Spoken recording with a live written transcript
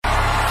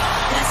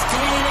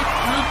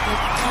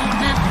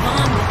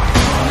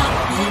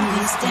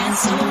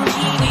Come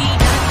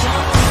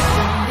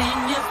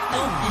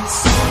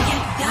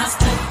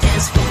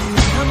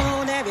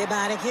on,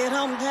 everybody, get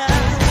on down.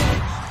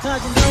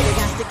 Cause you know we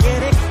got to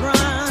get it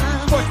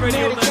from. Sports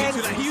Radio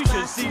 92. You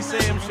should see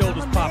Sam's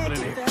shoulders popping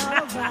in here.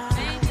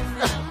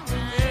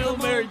 Hail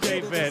Mary J.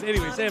 fan.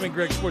 Anyway, Sam and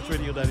Greg, Sports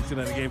Radio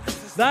 92.9 The Game.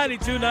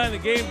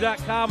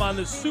 92.9thegame.com on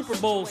this Super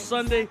Bowl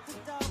Sunday.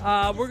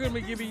 We're going to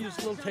be giving you just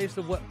a little taste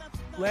of what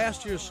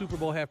last year's Super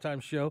Bowl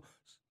halftime show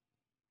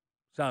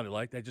sounded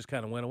like. That just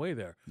kind of went away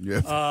there.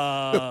 Yes.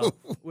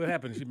 What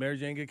happened? Did Mary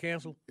Jane get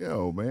canceled?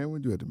 Yo, man,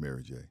 when you had the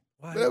Mary J.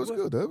 Wow, That was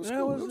good. That was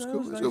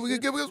cool. We can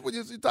give us when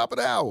you see top of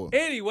the hour.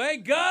 Anyway,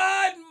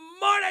 good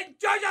morning,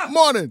 Georgia.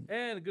 Morning.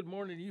 And good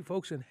morning to you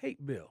folks in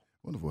Hateville.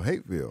 Wonderful.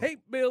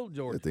 Hateville,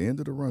 Georgia. at the end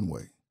of the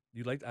runway.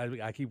 You like?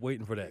 I keep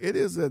waiting for that. It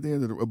is at the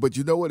end of the. But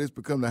you know what? It's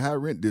become the high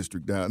rent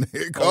district down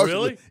there.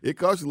 Really? It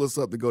costs you a little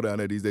something to go down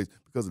there these days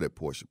because of that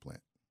Porsche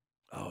plant.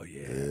 Oh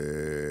yeah.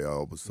 Yeah.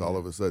 All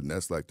of a sudden,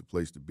 that's like the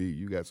place to be.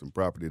 You got some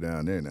property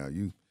down there now.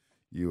 You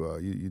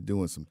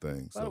doing some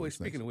things. By the way,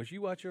 speaking of which,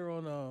 you watch her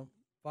on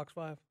Fox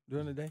 5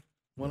 during the day,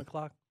 1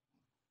 o'clock.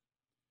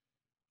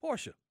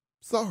 Portia.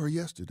 Saw her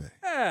yesterday.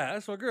 Yeah,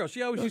 that's my girl.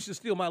 She always used to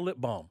steal my lip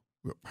balm.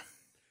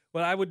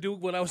 What I would do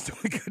when I was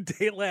doing Good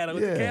Day Atlanta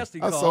with the casting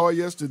call. I saw her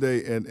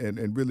yesterday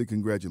and really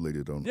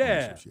congratulated on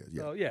yeah.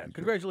 Yeah. So,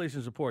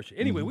 congratulations to Portia.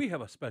 Anyway, we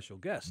have a special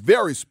guest.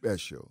 Very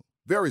special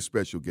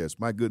guest.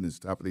 My goodness,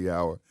 top of the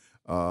hour.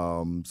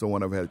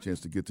 Someone I've had a chance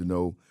to get to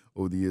know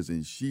over the years,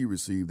 and she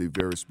received a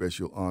very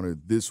special honor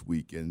this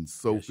week, and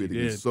so fitting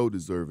and so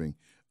deserving.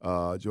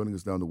 Joining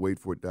us down the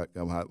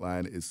waitforit.com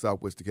hotline is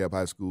Southwest DeKalb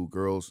High School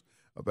girls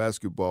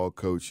basketball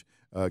coach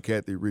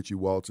Kathy Ritchie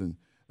Walton.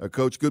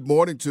 Coach, good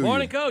morning to you.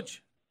 Morning,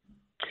 Coach.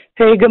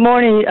 Hey, good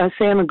morning,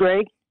 Sam and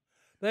Greg.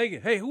 Thank you.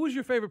 Hey, who was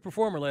your favorite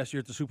performer last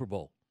year at the Super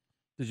Bowl?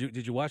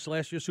 Did you watch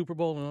last year's Super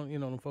Bowl? You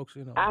know, them folks.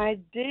 You know. I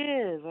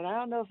did, but I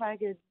don't know if I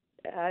could.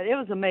 It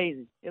was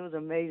amazing. It was an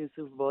amazing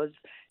Super Bowl.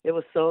 It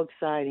was so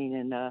exciting,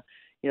 and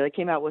they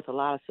came out with a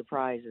lot of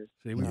surprises.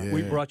 See,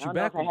 we brought you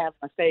back. I don't know if I have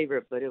my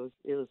favorite, but it was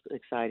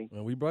exciting.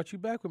 Well, we brought you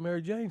back with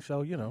Mary Jane,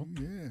 so we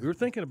were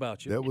thinking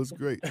about you. That was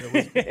great.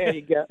 There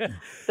you go.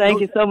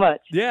 Thank you so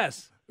much.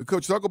 Yes.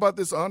 Coach, talk about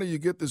this honor you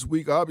get this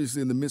week,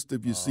 obviously in the midst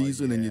of your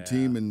season and your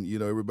team, and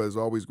everybody's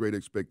always great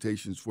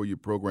expectations for your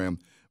program.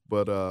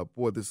 But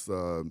boy, this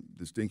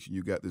distinction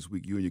you got this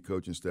week, you and your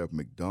coaching staff,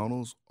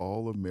 McDonald's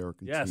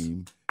All-American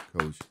Team,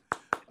 Coach.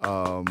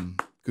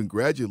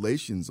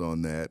 Congratulations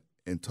on that,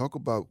 and talk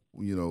about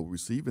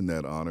receiving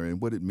that honor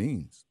and what it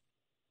means.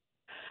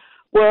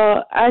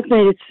 Well, I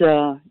think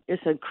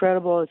it's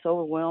incredible. It's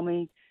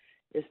overwhelming.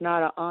 It's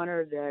not an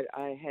honor that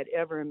I had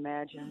ever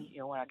imagined.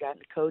 When I got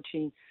into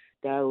coaching,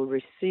 that I would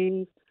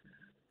receive.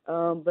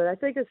 But I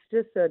think it's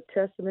just a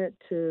testament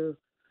to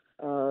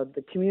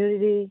the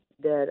community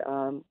that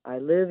I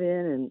live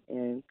in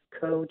and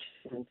coach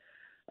and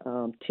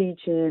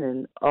teach in,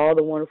 and all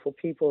the wonderful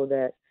people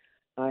that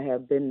I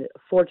have been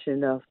fortunate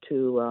enough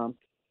to,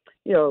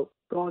 go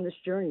on this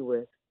journey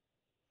with.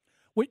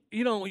 Well,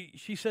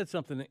 she said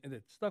something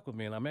that stuck with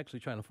me, and I'm actually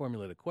trying to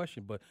formulate a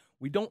question, but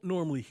we don't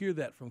normally hear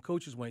that from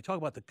coaches when they talk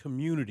about the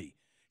community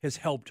has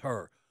helped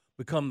her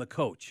become the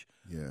coach.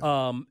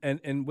 Yeah.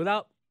 And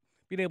without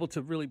being able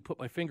to really put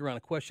my finger on a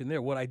question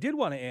there, what I did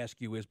want to ask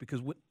you is, because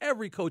with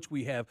every coach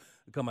we have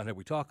come on here,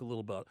 we talk a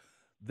little about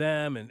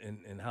them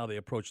and how they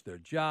approach their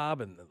job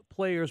and the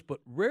players,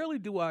 but rarely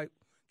do I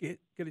get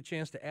a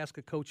chance to ask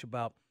a coach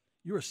about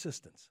your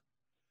assistants.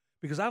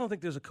 Because I don't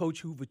think there's a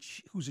coach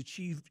who's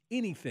achieved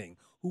anything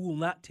who will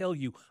not tell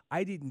you,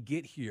 I didn't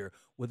get here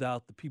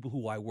without the people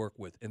who I work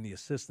with and the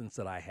assistants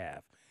that I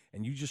have.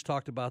 And you just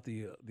talked about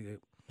the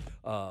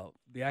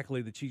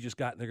accolade that she just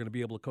got, and they're going to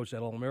be able to coach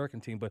that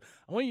All-American team. But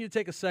I want you to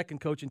take a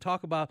second, Coach, and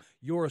talk about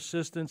your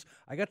assistants.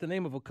 I got the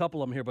name of a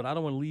couple of them here, but I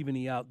don't want to leave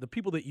any out. The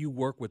people that you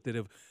work with that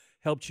have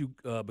helped you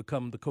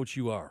become the coach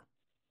you are.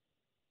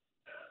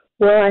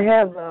 Well, I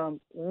have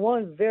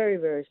one very,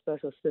 very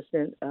special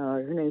assistant.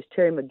 Her name is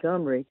Terry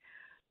Montgomery.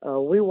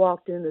 We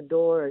walked in the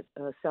door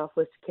at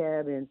Southwest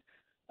Cab in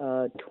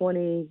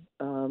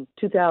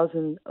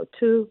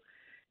 2002,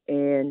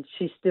 and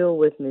she's still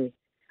with me.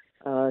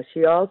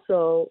 She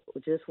also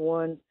just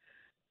won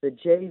the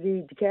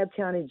DeKalb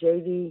County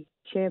JV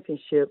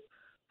championship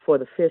for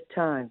the 5th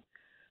time.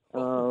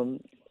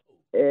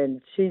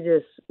 And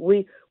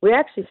we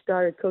actually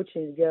started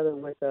coaching together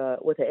with an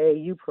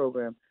AAU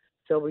program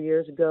several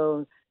years ago,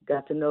 and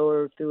got to know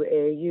her through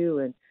AAU,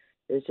 and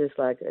it's just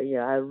like,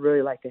 I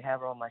really like to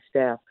have her on my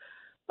staff.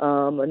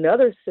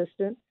 Another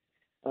assistant,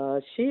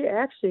 she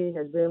actually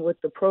has been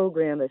with the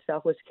program at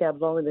Southwest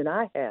Cab longer than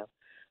I have.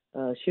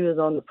 She was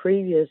on the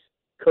previous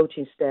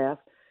coaching staff,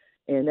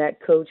 and that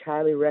coach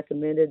highly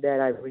recommended that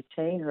I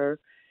retain her,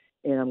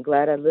 and I'm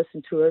glad I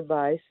listened to her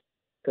advice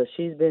because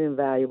she's been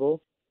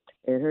invaluable,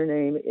 and her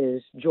name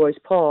is Joyce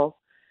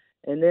Paul.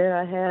 And then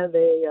I have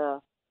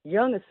a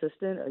young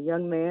assistant, a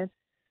young man.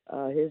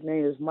 His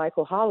name is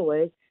Michael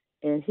Holloway,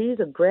 and he's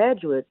a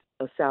graduate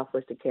of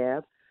Southwest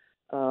DeKalb.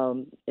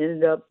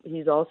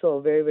 He's also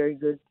a very, very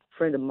good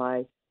friend of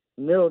mine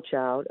middle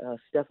child,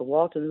 Stephen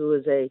Walton, who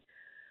is a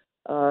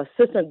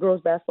assistant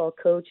girls basketball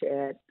coach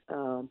at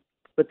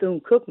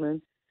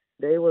Bethune-Cookman.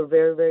 They were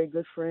very, very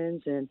good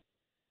friends, and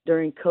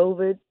during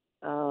COVID,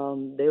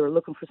 they were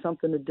looking for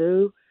something to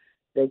do.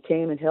 They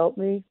came and helped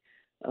me.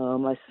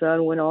 My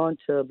son went on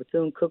to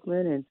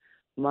Bethune-Cookman, and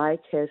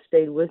Mike has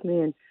stayed with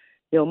me. And,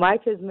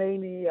 Mike has made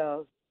me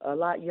a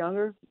lot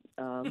younger,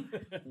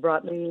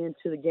 brought me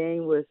into the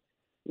game with,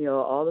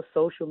 all the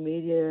social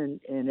media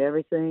and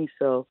everything.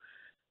 So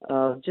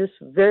just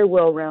very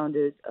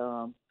well-rounded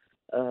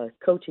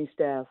coaching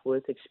staff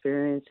with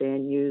experience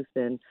and youth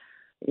and,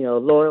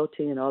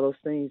 loyalty and all those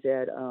things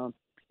that,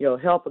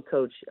 help a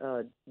coach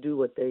do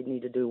what they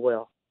need to do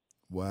well.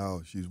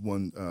 Wow, she's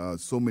won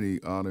so many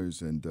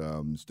honors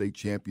and state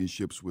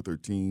championships with her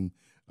team.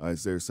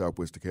 It's there at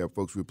Southwest DeKalb.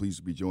 Folks, we're pleased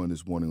to be joined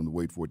this morning on the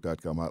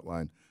WaitFor.com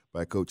hotline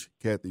by Coach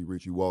Kathy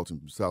Ritchie Walton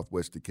from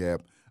Southwest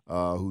DeKalb,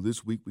 who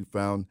this week we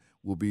found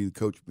will be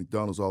Coach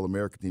McDonald's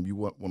All-American team. You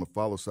want to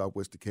follow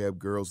Southwest DeKalb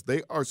girls.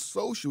 They are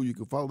social. You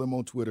can follow them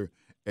on Twitter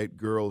at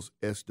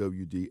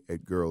GirlsSWD,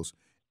 at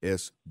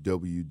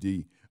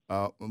GirlsSWD.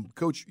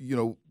 Coach,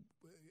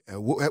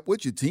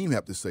 what's your team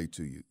have to say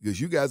to you?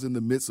 Because you guys are in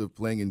the midst of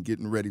playing and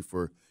getting ready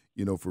for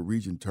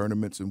region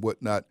tournaments and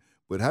whatnot.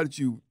 But how did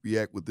you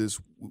react with this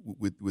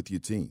with your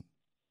team?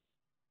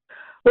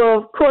 Well,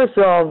 of course,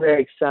 they're all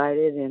very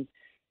excited, and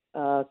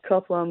a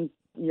couple of them,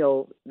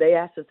 they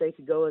asked if they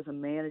could go as a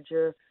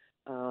manager.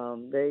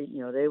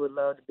 They would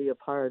love to be a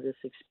part of this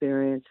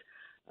experience.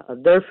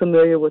 They're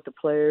familiar with the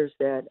players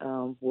that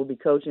will be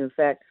coaching. In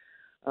fact,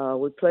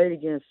 we played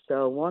against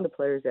one of the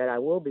players that I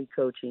will be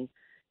coaching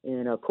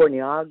in Courtney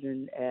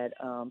Ogden at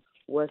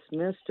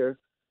Westminster.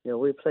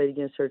 We played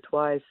against her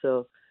twice,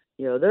 so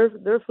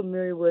they're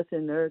familiar with it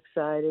and they're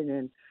excited,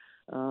 and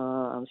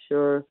I'm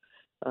sure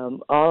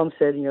all of them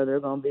said they're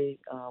going to be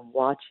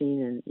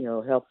watching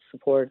and help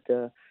support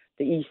the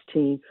East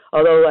team.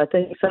 Although I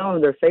think some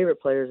of their favorite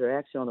players are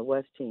actually on the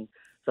West team,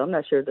 so I'm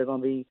not sure if they're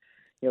going to be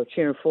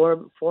cheering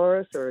for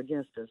us or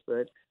against us,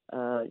 but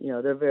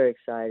they're very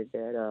excited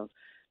that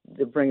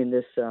they're bringing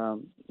this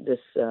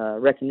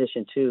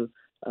recognition to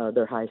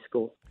their high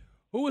school.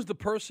 Who was the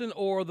person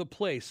or the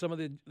place, some of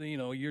the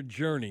your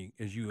journey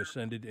as you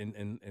ascended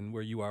and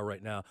where you are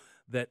right now,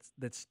 that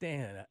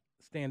stand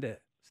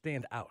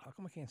out? How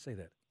come I can't say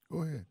that?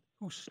 Go ahead.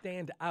 Who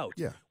stand out?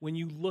 Yeah. When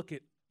you look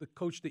at the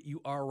coach that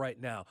you are right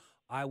now,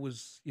 I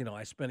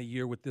spent a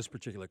year with this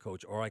particular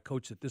coach, or I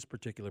coached at this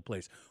particular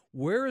place.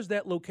 Where is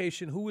that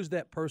location? Who is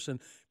that person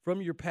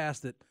from your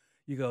past that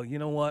you go, you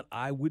know what?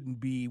 I wouldn't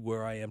be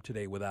where I am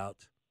today without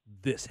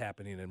this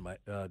happening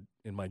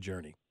in my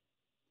journey.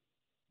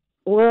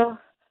 Well,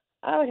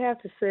 I would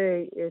have to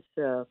say it's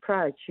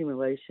probably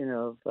accumulation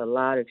of a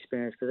lot of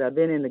experience because I've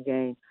been in the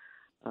game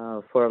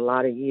for a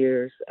lot of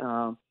years.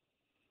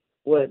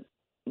 What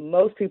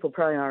most people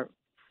probably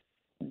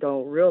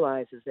don't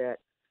realize is that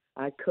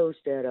I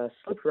coached at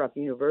Slippery Rock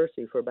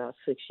University for about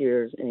 6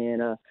 years,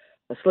 and a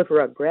Slippery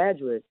Rock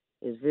graduate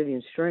is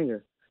Vivian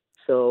Stringer.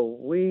 So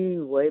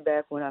way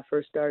back when I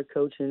first started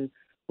coaching,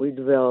 we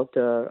developed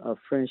a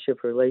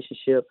friendship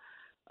relationship.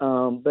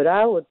 But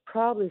I would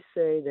probably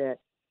say that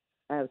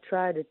I've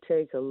tried to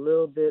take a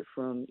little bit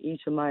from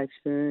each of my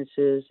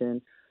experiences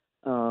and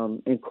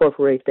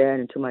incorporate that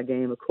into my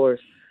game. Of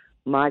course,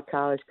 my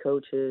college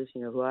coaches,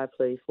 who I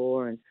played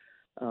for, and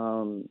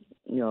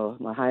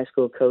my high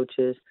school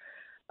coaches.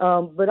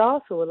 But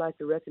also would like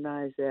to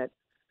recognize that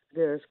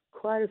there's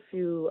quite a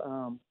few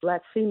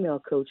black female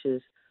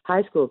coaches,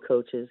 high school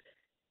coaches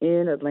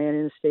in Atlanta,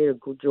 in the state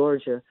of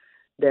Georgia,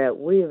 that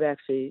we have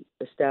actually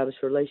established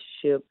a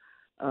relationship.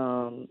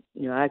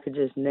 I could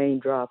just name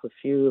drop a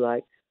few,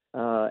 like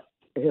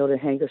Hilda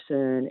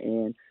Hankerson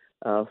and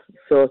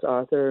Phyllis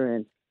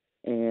Arthur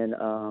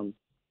and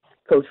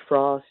Coach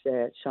Frost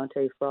at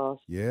Shantae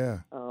Frost. Yeah.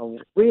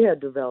 We have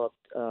developed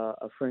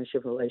a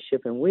friendship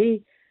relationship, and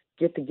we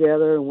get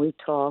together and we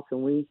talk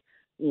and we,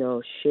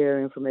 share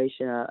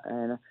information.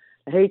 And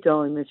I hate to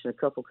only mention a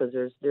couple because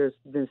there's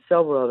been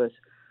several of us.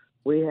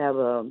 We have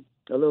a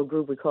little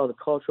group we call the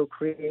Cultural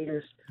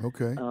Creators.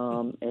 Okay.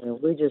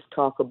 And we just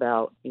talk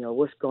about,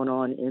 what's going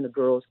on in the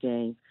girls'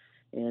 game.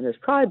 And there's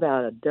probably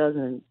about a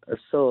dozen or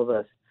so of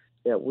us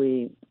that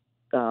we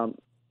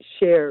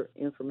share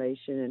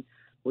information and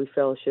we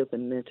fellowship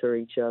and mentor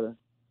each other.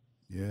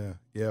 Yeah.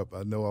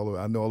 I know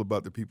all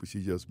about the people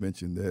she just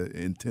mentioned. They're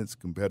intense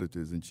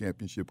competitors and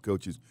championship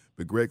coaches.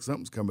 But Greg,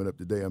 something's coming up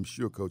today. I'm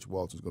sure Coach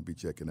Walton's going to be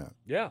checking out.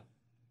 Yeah.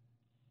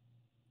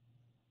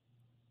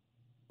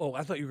 Oh,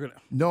 I thought you were going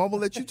to. No, I'm going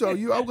to let you tell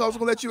you. I was going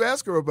to let you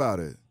ask her about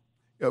it.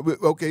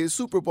 Okay, it's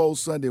Super Bowl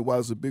Sunday. While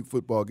it's a big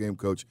football game,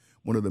 Coach,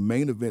 one of the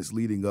main events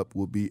leading up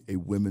will be a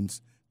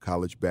women's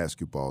college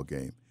basketball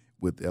game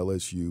with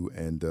LSU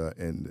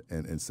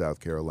and South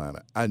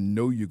Carolina. I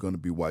know you're going to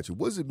be watching.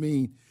 What does it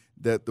mean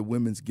that the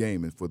women's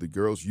game, and for the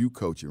girls you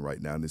coaching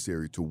right now in this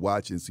area, to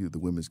watch and see that the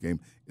women's game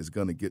is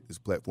going to get this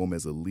platform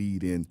as a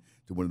lead-in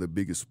to one of the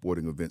biggest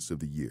sporting events of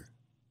the year?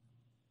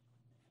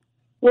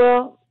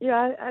 Well,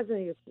 I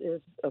think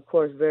it's of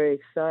course very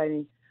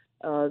exciting.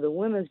 the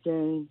women's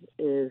game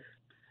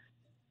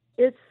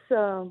it's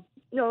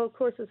of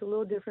course it's a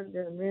little different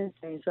than the men's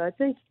game. So I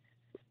think,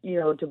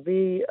 to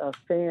be a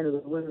fan of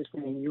the women's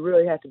game, you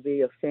really have to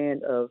be a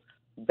fan of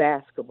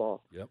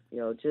basketball. Yep.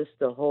 Just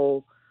the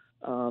whole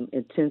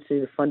intensity,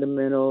 the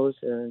fundamentals,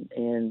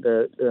 and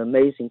the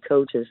amazing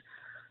coaches.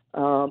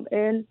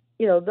 And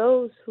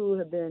those who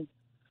have been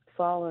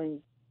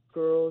following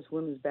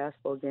women's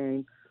basketball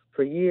game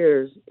for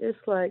years, it's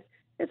like,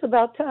 it's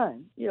about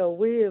time.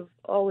 We have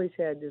always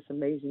had this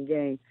amazing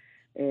game,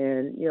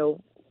 and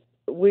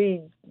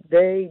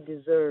they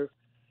deserve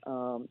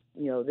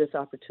this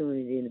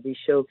opportunity to be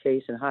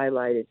showcased and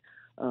highlighted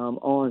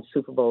on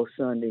Super Bowl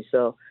Sunday.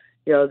 So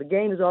the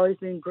game has always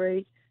been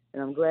great,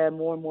 and I'm glad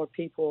more and more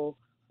people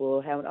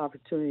will have an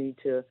opportunity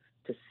to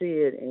see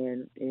it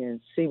and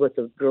see what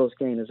the girls'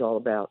 game is all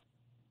about.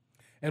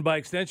 And by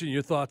extension,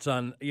 your thoughts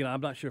on, I'm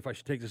not sure if I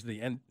should take this to the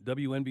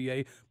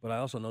WNBA, but I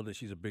also know that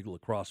she's a big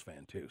lacrosse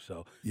fan, too.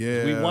 So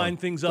yeah, we wind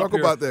things up Talk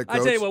here. about that,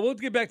 Coach. I tell you what, we'll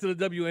get back to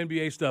the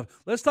WNBA stuff.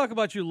 Let's talk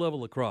about your love of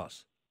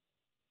lacrosse.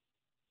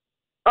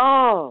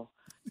 Oh,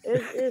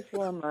 it's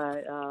one of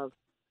my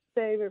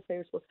favorite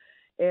sports.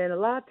 And a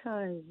lot of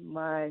times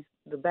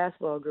the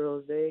basketball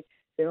girls, they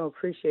don't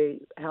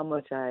appreciate how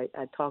much I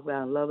talk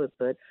about and love it.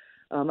 But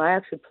I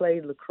actually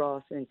played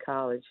lacrosse in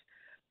college.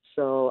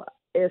 So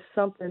it's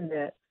something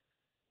that,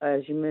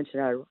 as you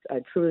mentioned, I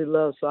truly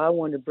love. So I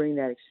wanted to bring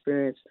that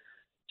experience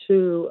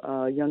to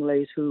young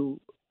ladies who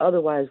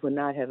otherwise would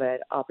not have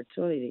had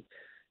opportunity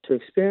to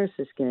experience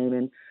this game.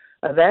 And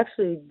I've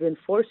actually been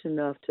fortunate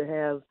enough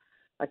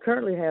I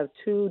currently have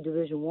 2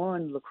 Division I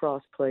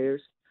lacrosse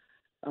players,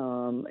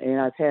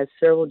 and I've had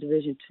several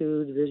Division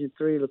II, Division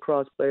III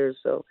lacrosse players.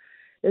 So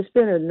it's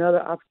been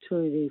another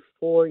opportunity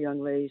for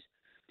young ladies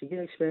to get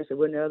experience they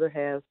wouldn't other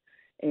have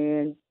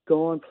and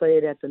go and play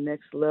it at the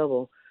next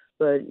level.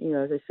 But,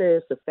 as I say,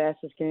 it's the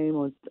fastest game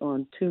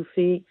on 2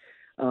 feet.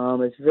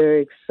 It's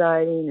very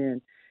exciting,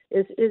 and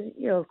it's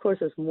of course,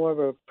 it's more of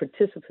a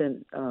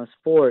participant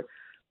sport.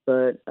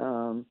 But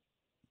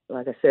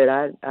like I said,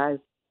 I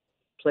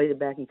played it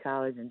back in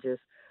college and just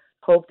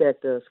hope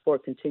that the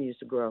sport continues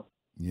to grow.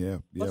 Yeah.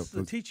 What's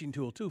the teaching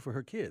tool, too, for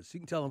her kids?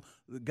 You can tell them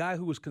the guy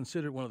who was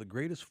considered one of the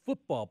greatest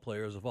football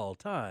players of all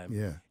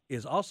time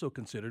is also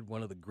considered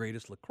one of the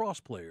greatest lacrosse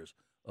players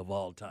of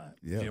all time,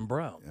 Jim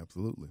Brown.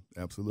 Absolutely.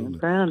 Jim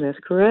Brown, that's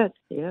correct,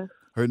 yeah.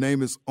 Her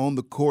name is on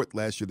the court.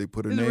 Last year they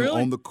put her name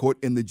on the court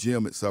in the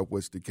gym at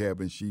Southwest DeKalb,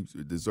 and she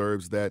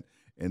deserves that.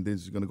 And then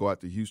she's going to go out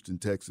to Houston,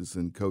 Texas,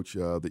 and coach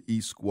the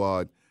East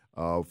Squad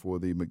for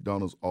the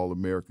McDonald's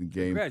All-American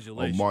game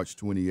on March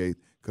 28th.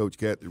 Coach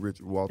Kathy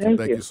Richard Walton,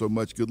 thank you so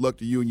much. Good luck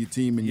to you and your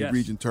team in your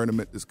region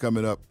tournament that's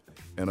coming up.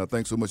 And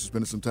thanks so much for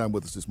spending some time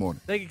with us this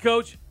morning. Thank you,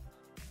 Coach.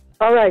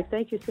 All right.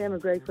 Thank you, Sam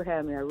and Greg, for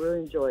having me. I really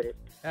enjoyed it.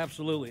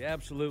 Absolutely.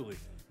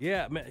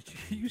 Yeah, man.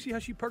 You see how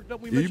she perked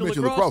up when you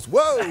mentioned lacrosse?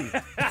 Whoa!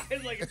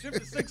 It's like a trip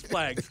to Six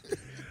Flags.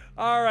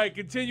 All right,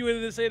 continuing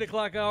in this 8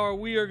 o'clock hour,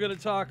 we are going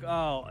to talk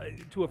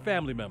to a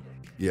family member.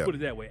 Yeah. Put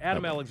it that way.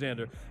 Adam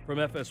Alexander from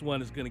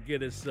FS1 is going to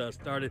get us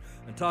started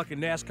and talking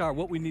NASCAR.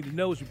 What we need to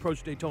know as we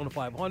approach Daytona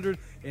 500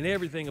 and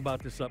everything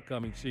about this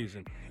upcoming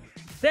season.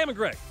 Sam and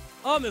Greg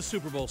on this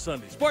Super Bowl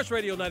Sunday. Sports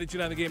Radio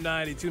 92.9 The Game,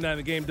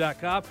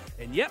 929thegame.com.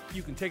 And, yep,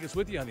 you can take us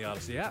with you on the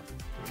Odyssey app.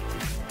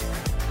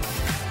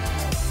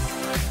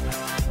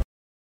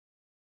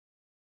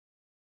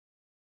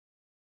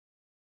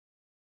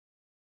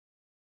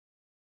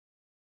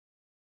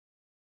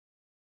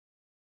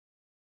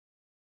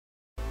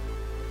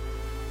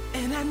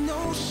 And I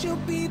know she'll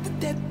be the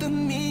death of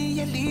me,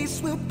 at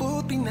least we'll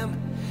both be numb.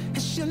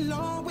 And she'll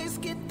always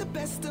get the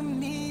best of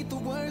me, the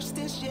worst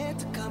is yet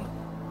to come.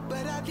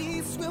 But at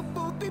least we'll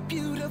both be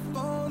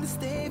beautiful and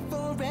stay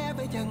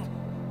forever young.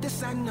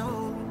 This I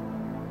know,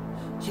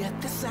 yeah,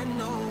 this I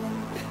know.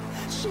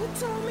 She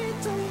told me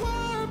to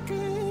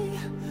worry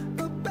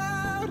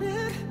about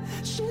it.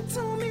 She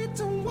told me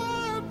to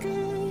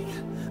worry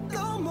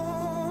no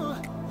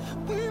more.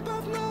 We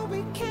both know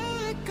we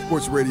can't go.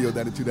 Sports Radio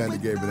 92.9 The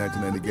Game and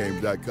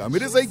 929thegame.com.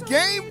 It is a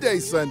game day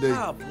Sunday.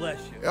 God bless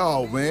you.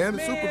 Oh, man.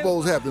 The Super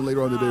Bowl's happening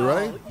later on today,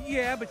 right?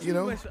 Yeah, but you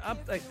know,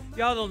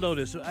 y'all don't know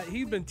this.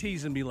 He's been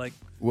teasing me like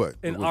what?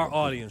 In our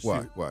audience.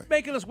 Why?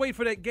 Making us wait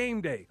for that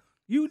game day.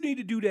 You need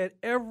to do that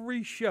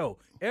every show.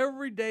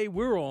 Every day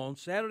we're on,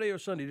 Saturday or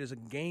Sunday, there's a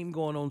game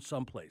going on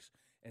someplace.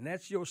 And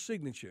that's your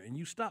signature. And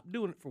you stopped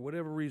doing it for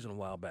whatever reason a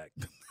while back.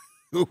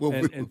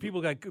 and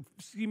people got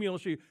see me on the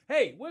street.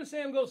 Hey, where's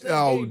Sam go?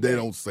 Oh, they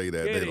don't say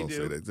that. Yeah, they don't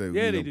say that.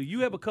 They do.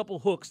 You have a couple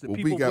hooks that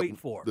people wait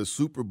for. The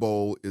Super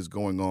Bowl is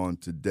going on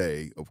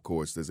today, of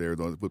course. There's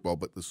Arizona football,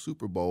 but the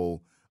Super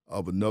Bowl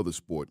of another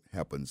sport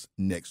happens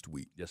next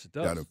week. Yes, it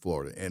does. Down in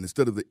Florida. And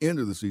instead of the end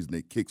of the season,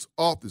 it kicks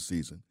off the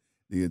season.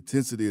 The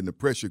intensity and the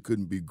pressure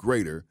couldn't be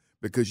greater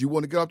because you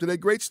want to get off to that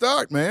great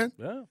start, man.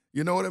 Yeah.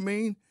 You know what I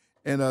mean?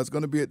 And it's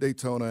going to be at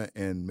Daytona,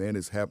 and, man,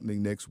 it's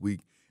happening next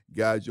week.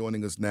 Guy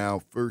joining us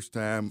now, first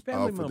time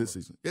for this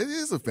season. It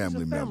is a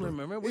family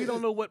member. We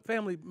don't know what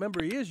family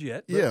member he is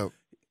yet. Yeah.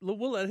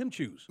 we'll let him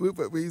choose.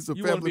 He's a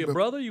You family want to be a member.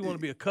 brother? You want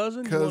to be a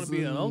cousin? You want to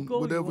be an uncle?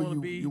 Whatever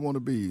you want to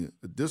be,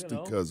 a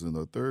distant cousin,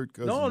 a third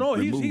cousin. No,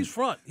 removed. he's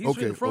front. He's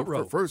in the front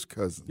row. First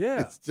cousin.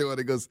 Yeah.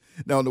 Because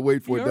now on the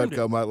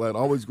waitfor.com hotline,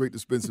 always great to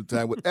spend some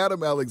time with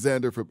Adam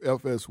Alexander from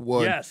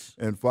FS1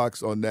 and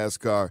Fox on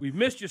NASCAR. We've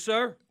missed you,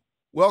 sir.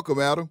 Welcome,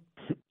 Adam.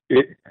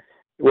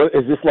 Well,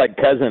 is this like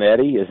Cousin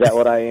Eddie? Is that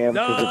what I am?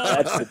 No,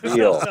 that's the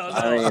deal. No.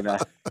 I mean,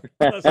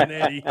 Cousin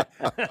Eddie.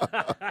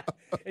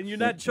 And you're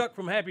not Chuck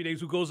from Happy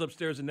Days who goes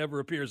upstairs and never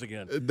appears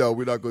again. No,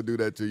 we're not going to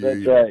do that to you. That's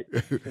either. right.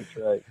 That's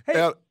right. Hey,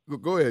 Adam,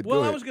 go ahead. Well,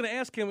 go ahead. I was going to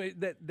ask him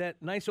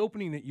that nice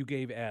opening that you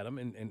gave Adam,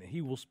 and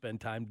he will spend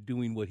time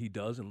doing what he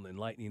does and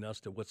enlightening us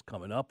to what's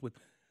coming up with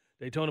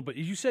Daytona. But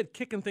you said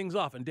kicking things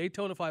off, and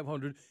Daytona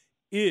 500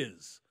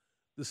 is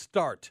the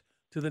start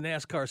to the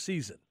NASCAR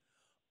season.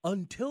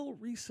 Until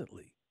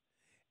recently.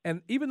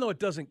 And even though it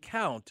doesn't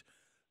count,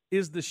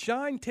 is the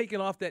shine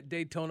taken off that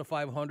Daytona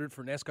 500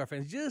 for NASCAR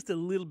fans just a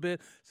little bit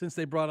since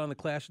they brought on the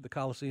Clash at the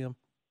Coliseum?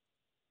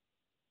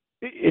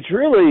 It's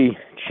really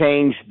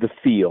changed the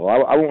feel.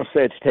 I won't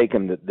say it's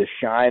taken the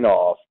shine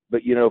off,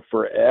 but,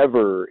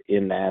 forever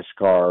in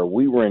NASCAR,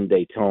 we were in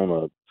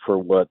Daytona for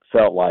what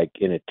felt like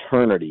an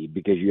eternity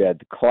because you had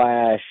the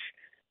Clash,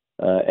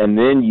 and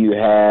then you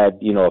had,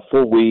 a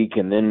full week,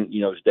 and then,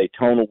 it was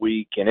Daytona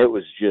week, and it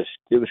was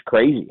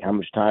crazy how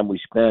much time we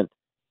spent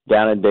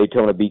down in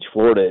Daytona Beach,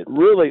 Florida,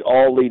 really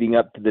all leading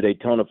up to the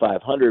Daytona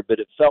 500, but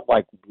it felt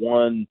like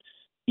one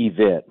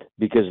event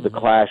because the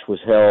Clash was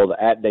held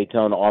at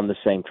Daytona on the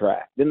same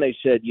track. Then they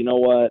said, you know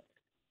what,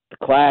 the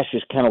Clash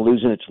is kind of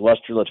losing its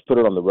luster, let's put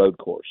it on the road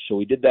course. So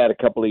we did that a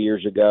couple of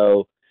years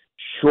ago,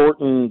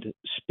 shortened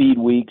speed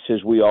weeks,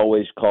 as we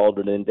always called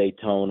it in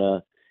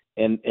Daytona,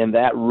 and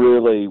that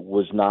really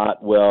was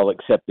not well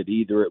accepted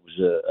either. It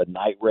was a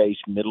night race,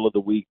 middle of the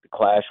week, the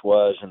Clash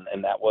was,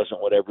 and that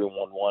wasn't what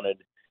everyone wanted.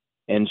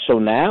 And so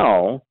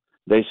now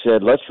they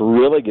said, let's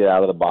really get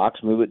out of the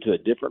box, move it to a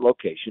different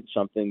location,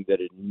 something that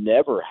had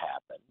never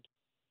happened.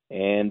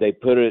 And they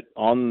put it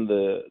on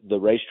the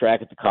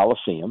racetrack at the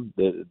Coliseum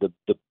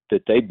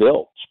that they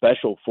built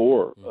special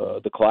for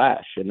the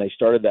Clash. And they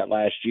started that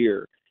last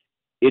year.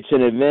 It's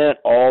an event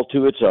all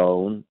to its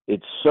own.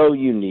 It's so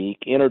unique,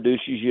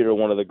 introduces you to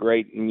one of the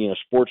great,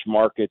 sports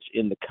markets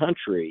in the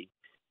country.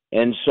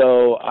 And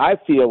so I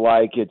feel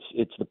like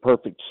it's the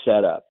perfect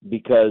setup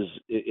because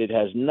it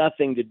has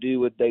nothing to do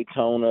with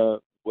Daytona,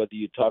 whether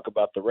you talk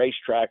about the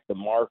racetrack, the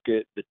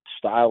market, the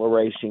style of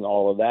racing,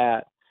 all of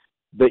that.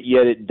 But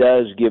yet it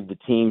does give the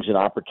teams an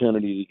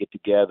opportunity to get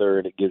together,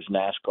 and it gives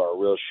NASCAR a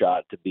real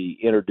shot to be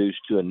introduced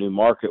to a new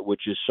market,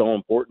 which is so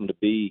important to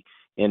be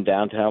in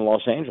downtown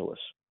Los Angeles.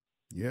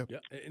 Yeah.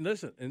 And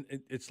listen, and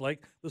it's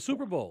like the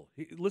Super Bowl.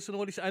 Listen to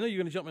what he said. I know you're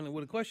going to jump in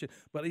with a question,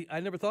 but I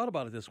never thought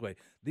about it this way.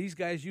 These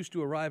guys used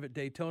to arrive at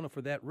Daytona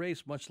for that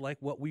race, much like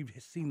what we've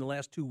seen the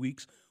last 2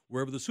 weeks,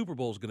 wherever the Super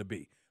Bowl is going to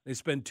be. They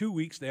spend 2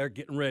 weeks there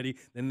getting ready,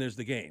 then there's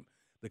the game.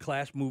 The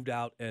Clash moved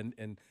out, and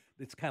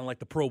it's kind of like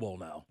the Pro Bowl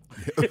now,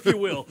 if you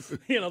will.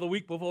 The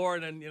week before,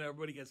 and then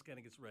everybody gets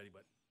ready.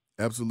 But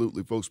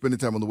absolutely, folks. Spending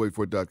time on the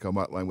waitfor.com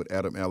hotline with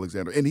Adam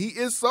Alexander, and he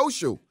is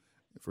social.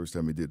 The first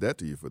time he did that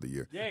to you for the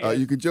year. Yeah.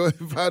 You can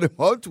find him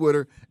on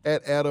Twitter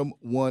at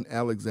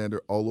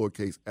Adam1Alexander, all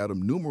lowercase,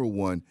 Adam numeral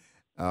 1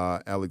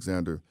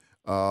 Alexander.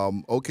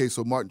 Okay,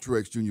 so Martin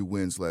Truex Jr.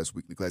 wins last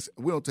week in the Clash.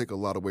 We don't take a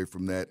lot away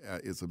from that.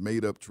 It's a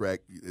made-up track.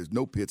 There's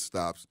no pit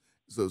stops.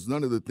 So it's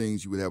none of the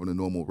things you would have in a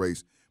normal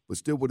race. But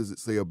still, what does it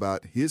say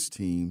about his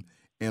team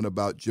and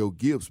about Joe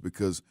Gibbs?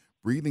 Because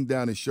breathing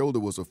down his shoulder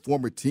was a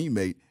former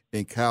teammate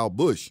in Kyle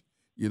Busch,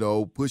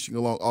 pushing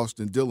along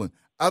Austin Dillon.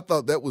 I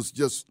thought that was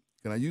just,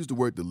 can I use the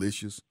word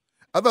delicious?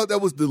 I thought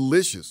that was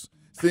delicious,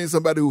 seeing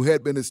somebody who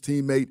had been his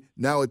teammate,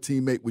 now a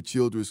teammate with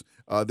Childress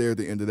there at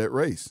the end of that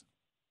race.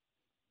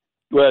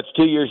 Well, it's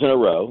 2 years in a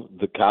row.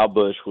 The Kyle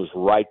Busch was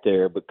right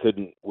there but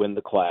couldn't win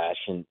the Clash.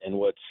 And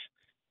what's,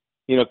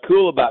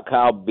 cool about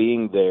Kyle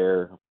being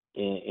there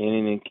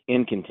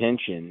in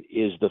contention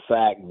is the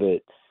fact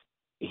that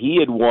he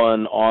had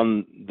won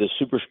on the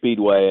super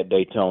speedway at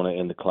Daytona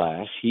in the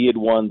Clash. He had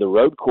won the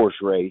road course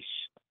race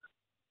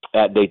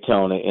at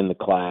Daytona in the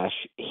Clash.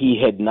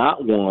 He had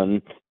not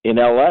won in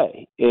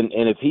L.A. And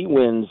if he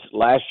wins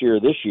last year or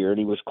this year, and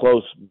he was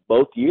close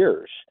both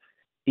years,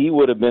 he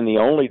would have been the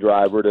only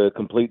driver to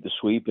complete the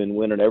sweep and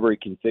win in every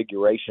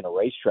configuration of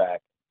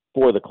racetrack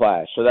for the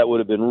Clash. So that would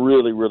have been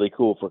really, really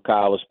cool for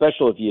Kyle,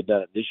 especially if he had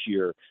done it this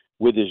year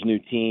with his new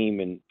team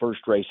and first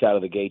race out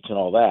of the gates and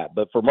all that.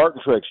 But for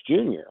Martin Truex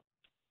Jr.,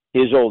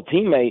 his old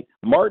teammate,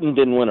 Martin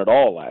didn't win at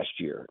all last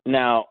year.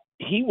 Now,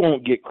 he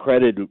won't get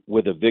credited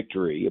with a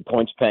victory, a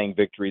points-paying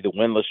victory. The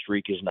winless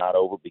streak is not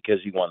over because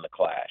he won the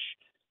Clash.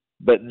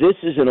 But this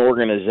is an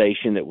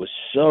organization that was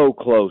so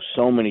close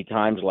so many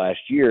times last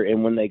year,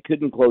 and when they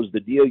couldn't close the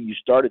deal, you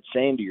started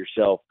saying to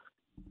yourself,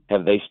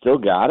 have they still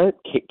got it?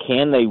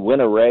 Can they win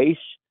a race?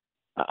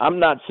 I'm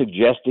not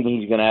suggesting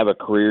he's going to have a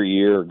career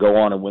year or go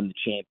on and win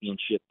the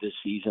championship this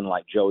season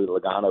like Joey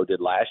Logano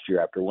did last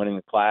year after winning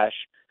the Clash.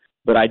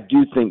 But I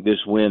do think this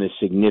win is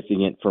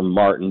significant for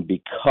Martin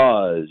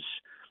because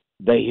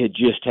they had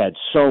just had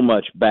so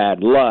much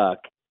bad luck.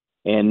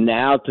 And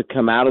now to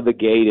come out of the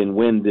gate and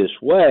win this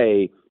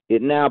way,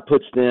 it now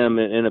puts them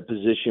in a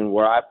position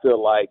where I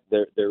feel like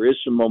there is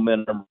some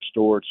momentum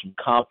restored, some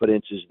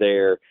confidence is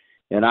there,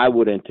 and I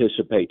would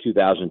anticipate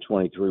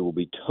 2023 will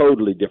be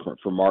totally different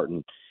for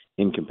Martin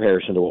in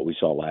comparison to what we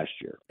saw last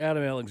year.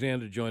 Adam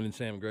Alexander joining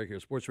Sam and Greg here,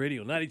 Sports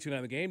Radio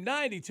 92.9 The Game,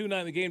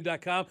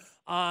 92.9thegame.com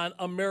on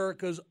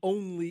America's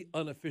only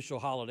unofficial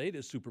holiday,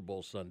 this Super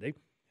Bowl Sunday.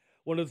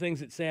 One of the things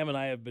that Sam and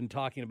I have been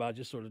talking about,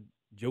 just sort of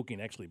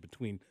joking actually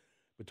between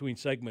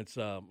segments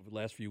the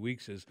last few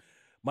weeks, is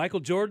Michael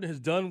Jordan has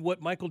done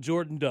what Michael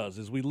Jordan does.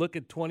 As we look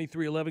at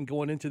 23-11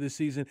 going into this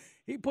season,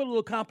 he put a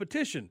little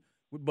competition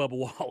with Bubba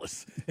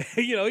Wallace.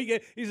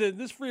 He said,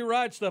 this free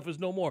ride stuff is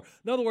no more.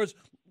 In other words,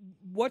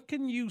 what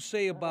can you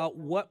say about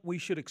what we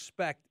should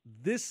expect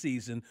this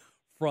season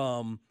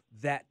from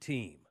that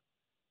team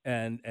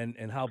and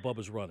how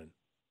Bubba's running?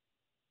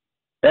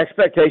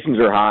 Expectations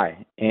are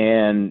high,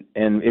 and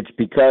it's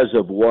because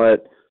of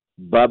what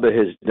Bubba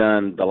has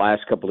done the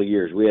last couple of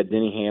years. We had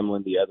Denny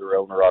Hamlin, the other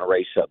owner, on a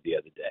race up the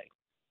other day.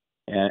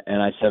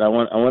 And I said, I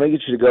want to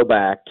get you to go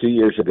back 2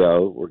 years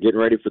ago. We're getting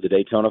ready for the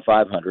Daytona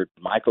 500.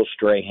 Michael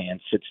Strahan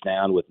sits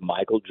down with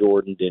Michael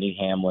Jordan, Denny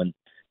Hamlin,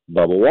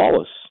 Bubba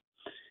Wallace.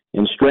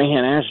 And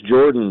Strahan asked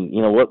Jordan,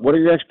 what are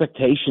your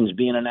expectations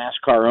being a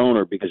NASCAR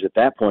owner? Because at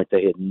that point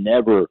they had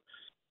never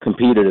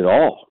competed at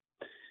all.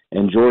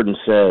 And Jordan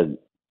said,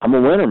 I'm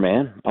a winner,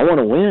 man. I want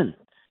to win.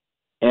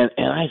 And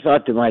I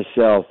thought to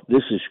myself,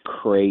 this is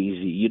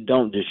crazy. You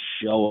don't just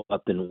show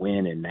up and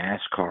win in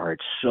NASCAR.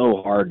 It's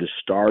so hard to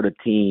start a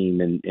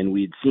team. And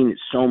we'd seen it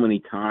so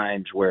many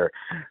times where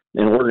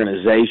an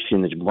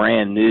organization that's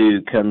brand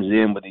new comes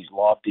in with these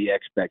lofty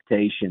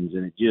expectations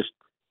and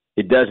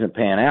it doesn't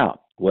pan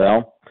out.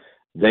 Well,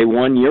 they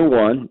won year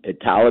one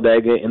at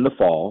Talladega in the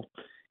fall.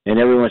 And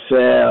everyone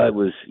said it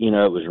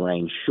was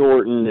rain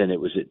shortened and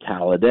it was at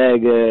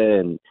Talladega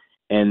and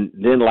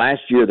then last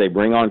year they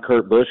bring on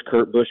Kurt Busch.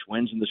 Kurt Busch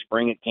wins in the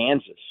spring at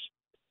Kansas.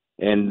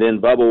 And then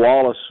Bubba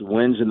Wallace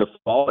wins in the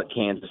fall at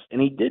Kansas.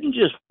 And he didn't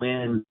just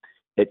win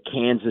at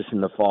Kansas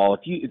in the fall.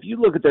 If you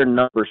look at their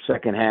numbers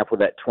second half with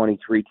that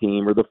 23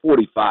 team or the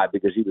 45,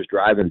 because he was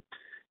driving,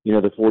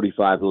 the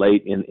 45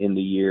 late in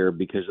the year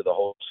because of the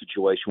whole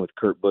situation with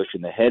Kurt Busch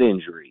and the head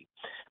injury.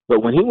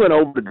 But when he went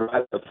over to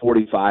drive the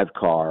 45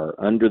 car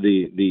under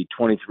the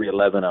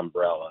 23-11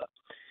 umbrella,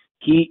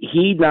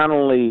 he not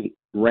only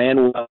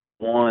ran well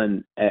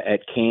won at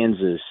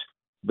Kansas,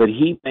 but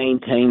he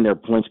maintained their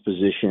points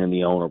position in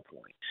the owner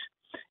points.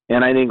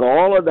 And I think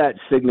all of that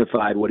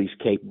signified what he's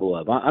capable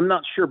of. I'm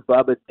not sure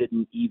Bubba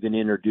didn't even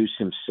introduce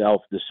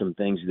himself to some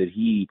things that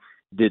he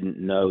didn't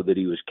know that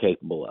he was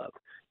capable of.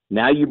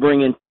 Now you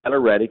bring in Tyler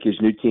Reddick, his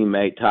new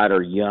teammate.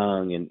 Tyler,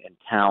 young and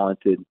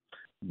talented.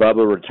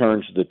 Bubba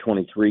returns to the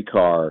 23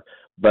 car.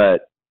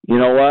 But you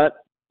know what?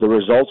 The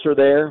results are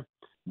there.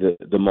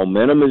 The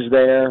momentum is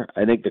there.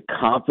 I think the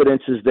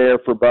confidence is there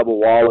for Bubba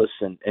Wallace,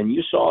 and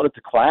you saw it at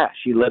the Clash.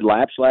 He led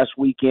laps last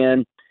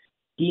weekend.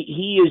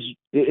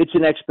 It's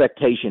an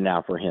expectation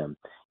now for him.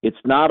 It's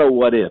not a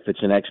what if,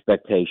 it's an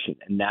expectation.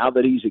 And now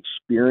that he's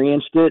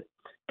experienced it,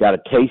 got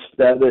a taste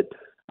of it,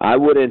 I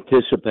would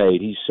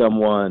anticipate he's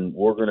someone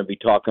we're going to be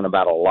talking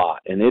about a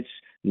lot. And it's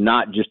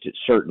not just at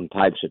certain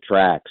types of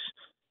tracks.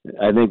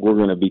 I think we're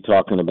going to be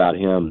talking about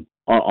him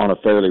on a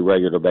fairly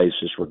regular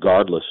basis,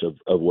 regardless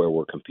of where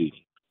we're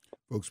competing.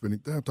 Folks, spending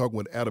time talking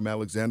with Adam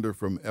Alexander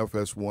from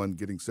FS1,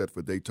 getting set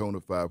for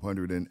Daytona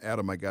 500. And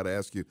Adam, I got to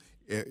ask you,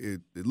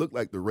 it looked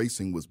like the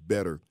racing was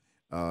better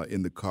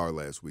in the car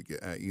last week.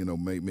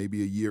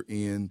 Maybe a year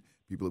in,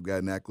 people have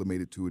gotten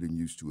acclimated to it and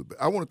used to it.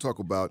 But I want to talk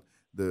about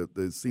there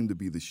seemed to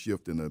be the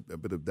shift in a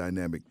bit of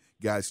dynamic,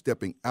 guys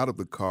stepping out of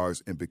the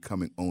cars and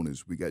becoming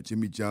owners. We got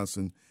Jimmy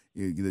Johnson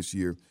this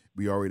year.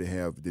 We already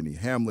have Denny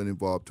Hamlin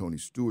involved. Tony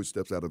Stewart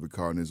steps out of the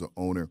car and is an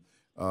owner.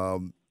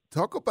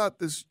 Talk about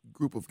this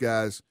group of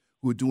guys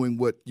who are doing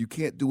what you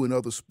can't do in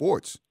other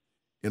sports.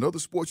 In other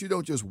sports, you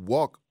don't just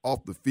walk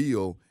off the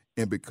field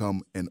and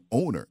become an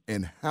owner,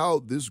 and how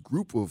this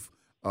group of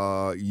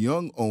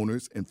young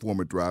owners and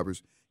former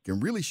drivers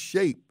can really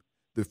shape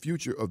the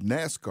future of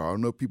NASCAR. I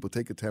don't know if people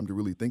take the time to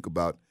really think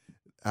about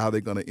how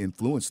they're going to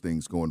influence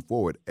things going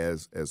forward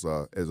as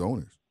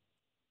owners.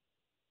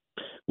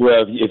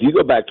 Well, if you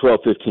go back 12,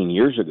 15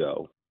 years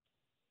ago,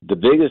 the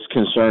biggest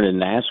concern in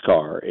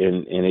NASCAR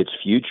in its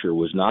future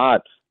was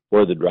not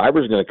where the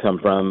driver's going to come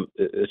from.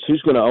 It's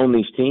who's going to own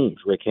these teams.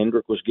 Rick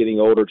Hendrick was getting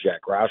older.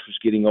 Jack Roush was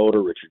getting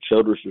older. Richard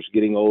Childress was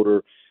getting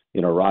older.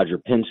 Roger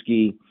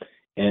Penske.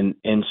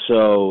 And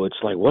so it's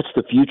like, what's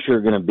the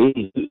future going to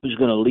be? Who's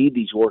going to lead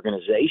these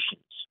organizations?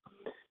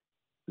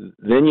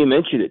 Then you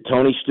mentioned it.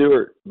 Tony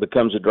Stewart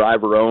becomes a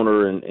driver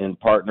owner and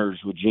partners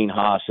with Gene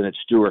Haas, and it's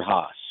Stewart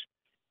Haas.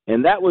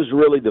 And that was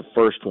really the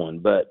first one,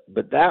 but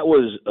that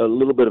was a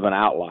little bit of an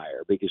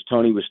outlier because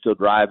Tony was still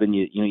driving.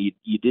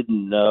 You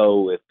didn't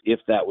know if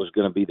that was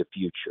going to be the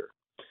future.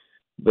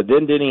 But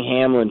then Denny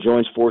Hamlin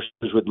joins forces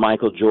with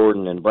Michael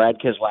Jordan, and Brad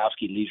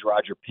Keselowski leaves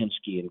Roger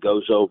Penske and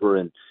goes over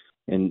and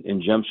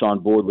and jumps on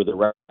board with the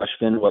Rush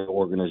Fenway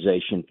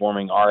organization,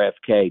 forming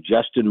RFK.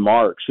 Justin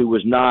Marks, who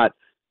was not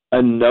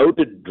a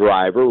noted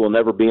driver, will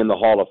never be in the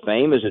Hall of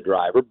Fame as a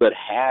driver, but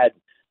had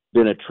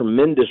been a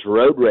tremendous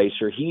road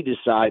racer. He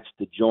decides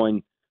to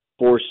join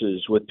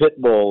forces with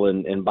Pitbull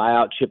and buy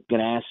out Chip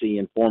Ganassi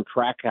and form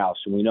Trackhouse.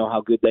 And we know how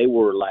good they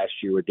were last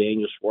year with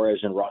Daniel Suarez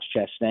and Ross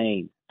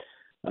Chastain.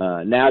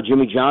 Now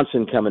Jimmy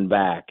Johnson coming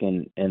back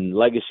and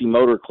Legacy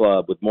Motor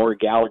Club with Maury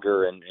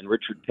Gallagher and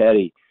Richard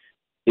Petty.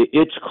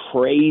 It's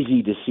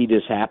crazy to see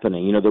this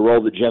happening. You know, the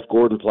role that Jeff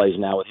Gordon plays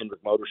now with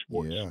Hendrick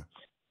Motorsports. Yeah.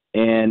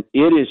 And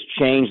it has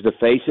changed the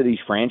face of these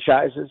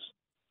franchises.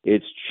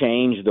 It's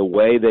changed the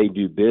way they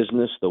do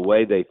business, the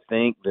way they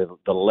think,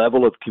 the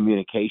level of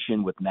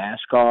communication with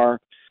NASCAR.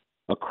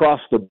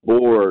 Across the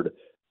board,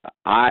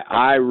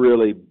 I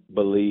really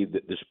believe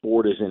that the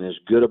sport is in as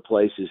good a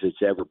place as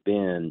it's ever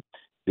been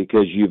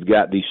because you've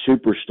got these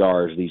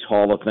superstars, these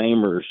Hall of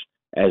Famers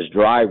as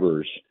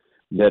drivers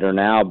that are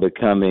now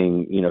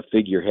becoming, you know,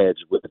 figureheads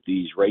with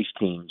these race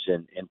teams.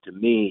 And to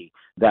me,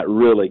 that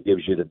really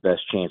gives you the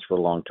best chance for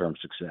long-term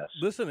success.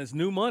 Listen, it's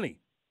new money.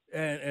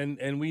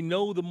 And we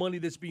know the money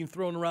that's being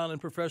thrown around in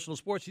professional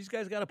sports. These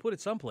guys got to put it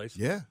someplace.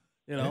 Yeah.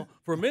 You know,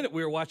 for a minute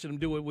we were watching them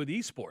do it with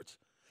esports.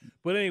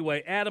 But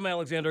anyway, Adam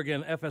Alexander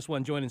again,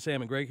 FS1, joining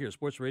Sam and Greg here,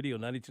 Sports Radio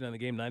 92.9 The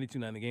Game,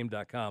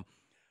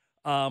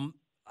 92.9thegame.com.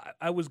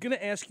 I was going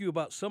to ask you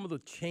about some of the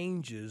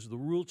changes, the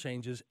rule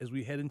changes as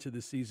we head into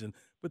this season,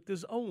 but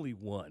there's only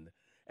one.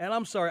 And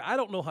I'm sorry, I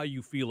don't know how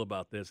you feel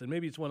about this, and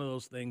maybe it's one of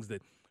those things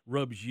that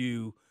rubs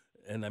you,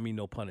 and I mean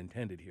no pun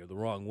intended here, the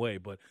wrong way,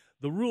 but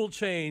the rule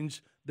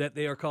change that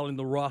they are calling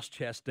the Ross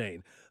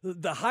Chastain.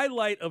 The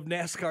highlight of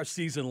NASCAR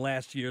season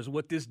last year is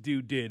what this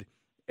dude did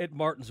at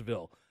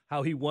Martinsville,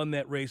 how he won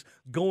that race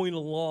going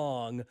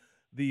along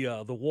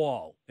the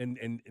wall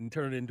and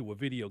turn it into a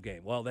video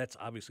game. Well, that's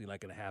obviously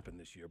not going to happen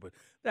this year, but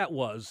that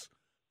was,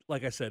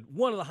 like I said,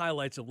 one of the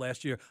highlights of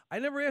last year. I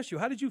never asked you,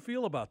 how did you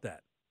feel about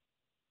that?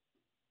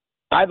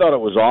 I thought it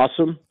was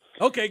awesome.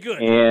 Okay, good.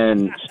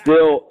 And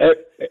still,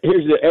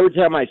 every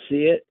time I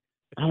see it,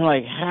 I'm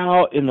like,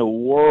 how in the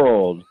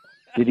world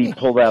did he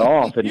pull that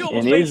off?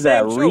 And is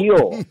that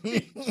real?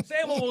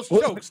 Sam almost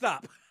choked.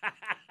 Stop.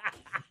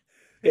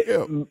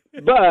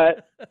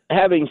 But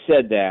having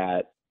said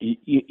that,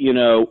 you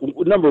know,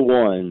 number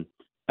one,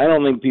 I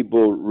don't think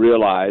people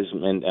realize,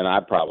 and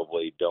I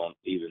probably don't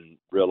even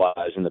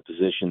realize in the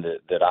position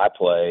that I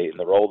play, in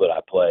the role that I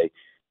play,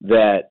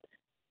 that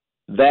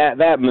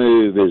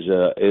move is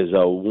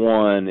a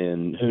one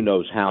in who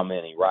knows how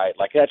many, right?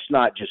 Like that's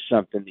not just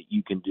something that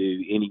you can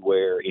do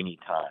anywhere,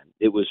 anytime.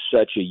 It was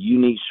such a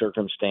unique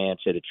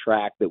circumstance at a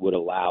track that would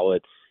allow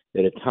it,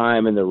 at a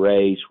time in the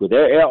race, with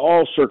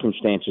all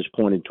circumstances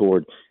pointed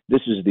toward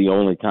this is the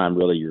only time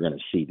really you're going to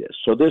see this.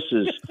 So this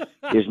is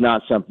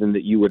not something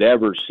that you would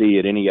ever see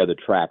at any other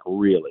track,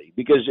 really.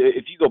 Because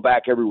if you go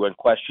back, everyone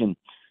questioned,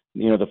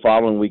 you know, the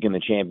following week in the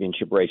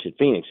championship race at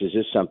Phoenix, is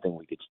this something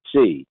we could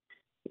see?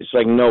 It's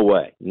like, no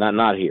way,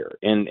 not here.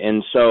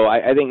 And so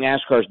I think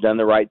NASCAR's done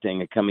the right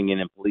thing of coming in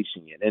and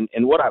policing it. And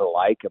what I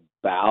like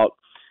about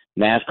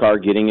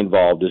NASCAR getting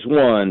involved is,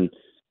 one,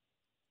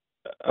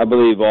 I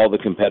believe all the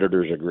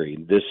competitors agree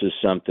this is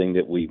something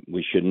that we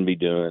shouldn't be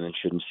doing and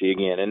shouldn't see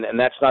again. And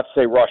that's not to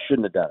say Ross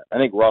shouldn't have done it. I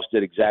think Ross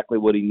did exactly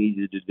what he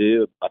needed to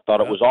do. I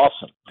thought it was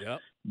awesome. Yep.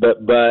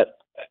 But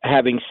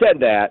having said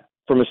that,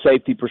 from a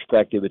safety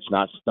perspective, it's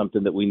not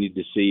something that we need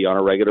to see on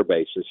a regular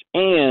basis.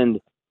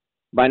 And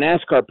by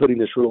NASCAR putting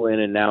this rule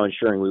in and now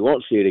ensuring we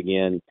won't see it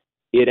again,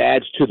 it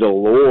adds to the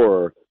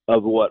lore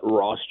of what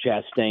Ross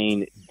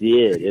Chastain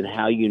did and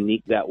how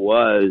unique that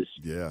was,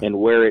 and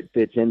where it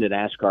fits into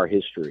NASCAR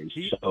history.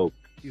 He's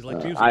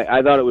like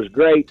I thought it was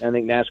great. I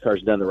think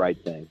NASCAR's done the right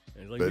thing.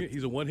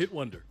 He's a one-hit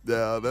wonder.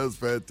 Yeah, that's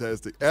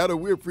fantastic. Adam,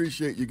 we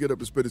appreciate you get up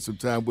and spending some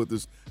time with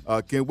us.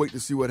 Can't wait to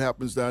see what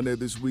happens down there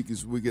this week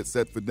as we get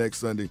set for next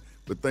Sunday.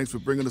 But thanks for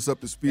bringing us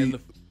up to speed,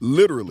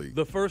 literally.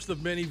 The first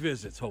of many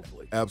visits,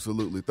 hopefully.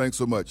 Absolutely. Thanks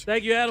so much.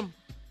 Thank you, Adam.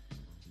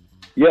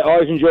 Yeah,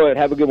 always enjoy it.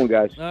 Have a good one,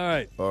 guys. All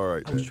right.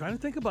 I was trying to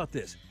think about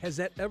this. Has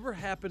that ever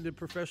happened in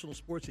professional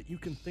sports that you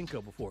can think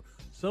of before?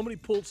 Somebody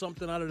pulled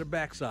something out of their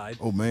backside.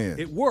 Oh, man.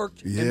 It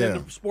worked, and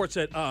then the sport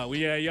said, I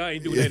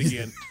ain't doing that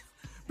again.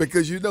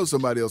 Because you know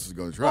somebody else is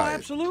going to try it.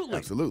 Absolutely.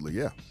 Absolutely,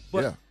 yeah.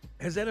 But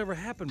has that ever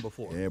happened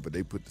before? Yeah, but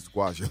they put the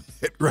squash on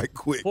it right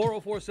quick.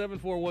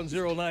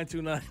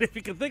 404-741-0929. If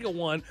you can think of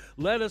one,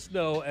 let us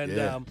know.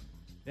 And,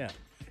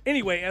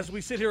 Anyway, as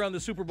we sit here on the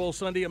Super Bowl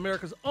Sunday,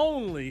 America's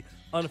only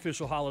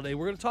unofficial holiday,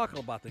 we're going to talk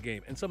about the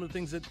game and some of the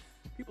things that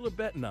people are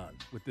betting on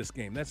with this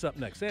game. That's up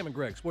next. Sam and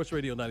Greg, Sports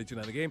Radio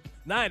 92.9 The Game,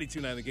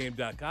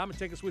 92.9thegame.com, and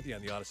take us with you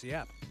on the Odyssey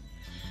app.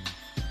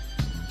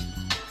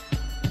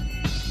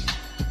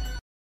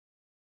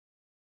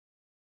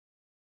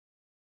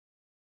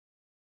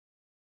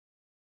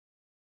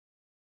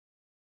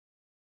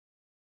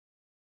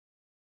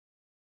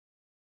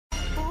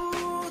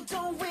 Ooh,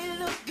 don't we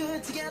look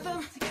good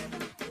together?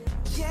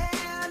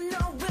 Yeah,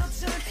 no, we'll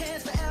turn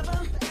hands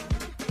forever.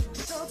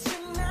 So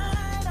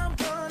tonight I'm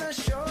gonna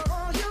show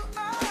you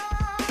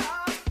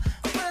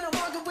off. When I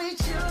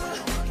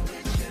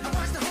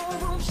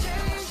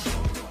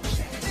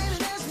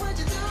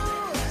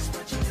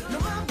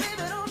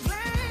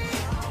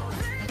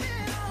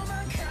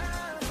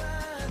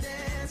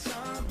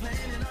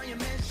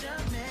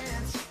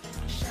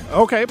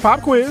Okay,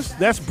 pop quiz.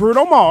 That's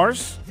Bruno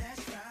Mars.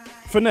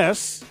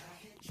 Finesse.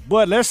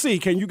 But let's see.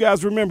 Can you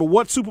guys remember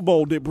what Super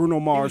Bowl did Bruno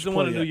He Mars was the play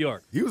one in at? New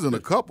York. He was in a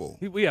couple.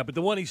 Yeah, but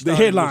the one he The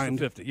started headline.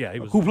 was the 50. Yeah,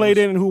 he was. Who played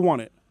in and who won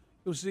it?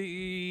 It was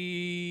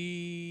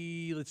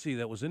the, let's see,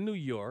 that was in New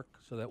York,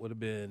 so that would have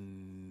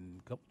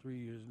been a couple, 3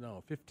 years,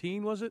 no,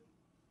 15 was it?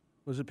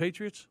 Was it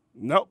Patriots?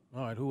 Nope.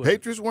 All right, who was it?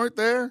 Patriots weren't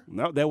there?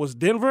 No, that was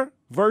Denver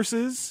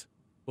versus.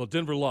 Well,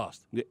 Denver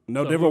lost.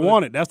 No, So Denver who was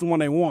won it. That's the one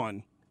they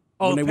won.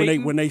 Oh,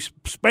 Peyton? when they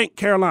spanked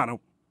Carolina.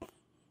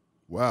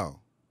 Wow.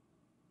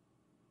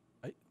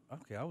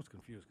 Okay, I was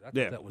confused. I thought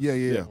Yeah. that was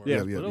Yeah.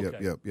 But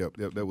okay.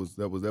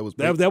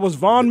 That was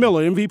Von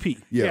Miller, MVP.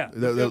 Yeah.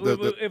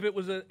 If it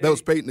was a, That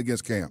was Peyton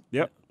against Cam.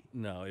 Yep.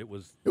 no, it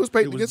was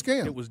Peyton against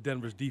Cam. It was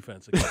Denver's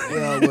defense. Against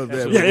Yeah, well,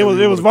 that- Yeah, it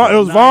was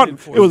Von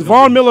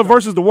Von Miller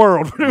versus the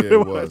world. Yeah,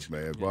 it was,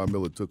 man. Von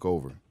Miller took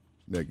over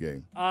in that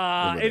game.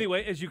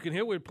 Anyway, as you can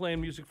hear, we're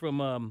playing music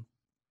from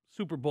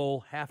Super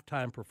Bowl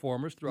halftime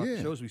performers throughout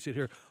the shows. We sit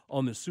here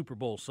on this Super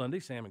Bowl Sunday.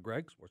 Sam and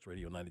Greg, Sports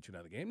Radio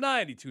 92.9 The Game,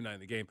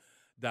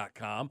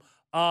 92.9thegame.com.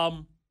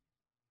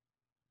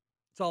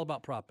 It's all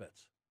about prop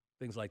bets,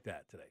 things like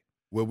that today.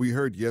 Well, we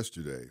heard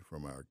yesterday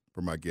from our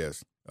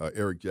guest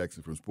Eric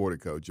Jackson from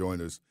Sportico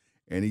joined us,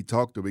 and he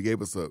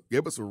gave us a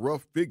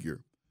rough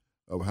figure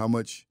of how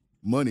much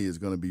money is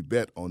going to be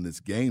bet on this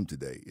game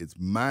today. It's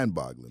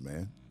mind-boggling,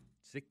 man.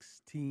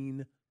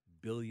 $16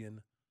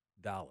 billion,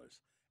 and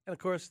of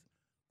course,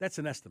 that's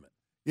an estimate.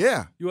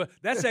 Yeah,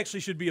 That's actually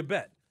should be a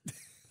bet.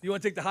 You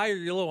want to take the higher or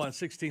your low on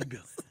 $16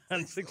 billion?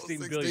 On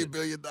 $16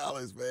 billion,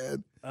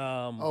 man.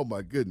 Oh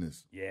my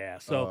goodness. Yeah,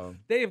 so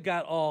they have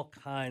got all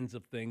kinds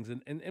of things,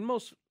 and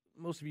most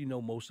of you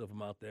know most of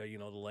them out there. You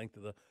know the length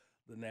of the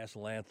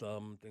national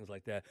anthem, things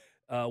like that.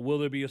 Will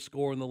there be a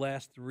score in the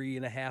last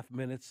 3.5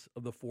 minutes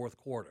of the fourth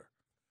quarter?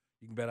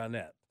 You can bet on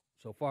that.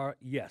 So far,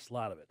 yes, a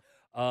lot of it.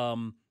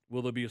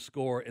 Will there be a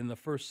score in the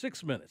first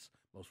 6 minutes?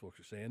 Most folks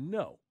are saying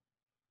no.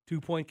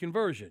 2-point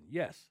conversion,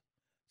 yes.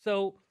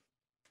 So,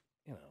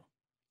 you know.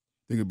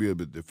 Think it'll be a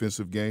bit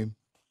defensive game.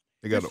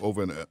 They got an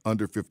over and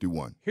under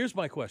 51. Here's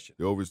my question.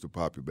 The over is the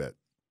popular bet.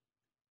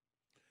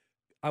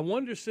 I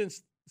wonder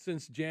since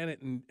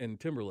Janet and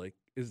Timberlake,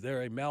 is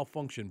there a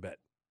malfunction bet?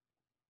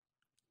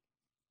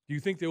 Do you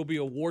think there will be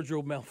a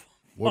wardrobe malfunction?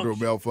 Wardrobe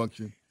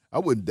malfunction? I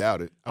wouldn't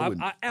doubt it.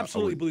 I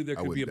absolutely believe there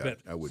could be a bet.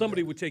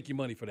 Somebody would take your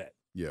money for that.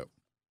 Yep.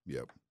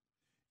 You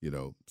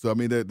know, so I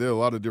mean, there are a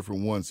lot of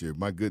different ones here.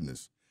 My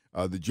goodness.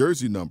 The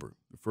jersey number,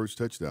 the first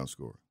touchdown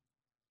score.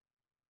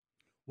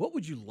 What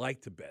would you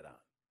like to bet on?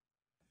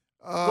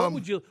 What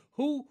would you?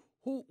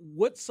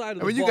 What side of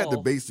the ball? I mean, you got the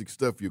basic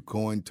stuff, your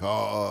coin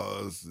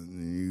toss,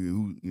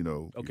 and you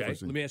know. Okay,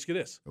 let me ask you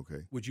this.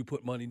 Okay. Would you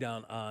put money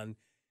down on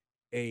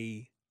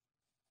a?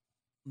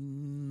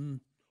 Who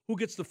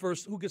gets the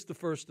first?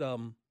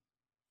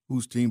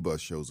 Whose team bus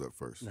shows up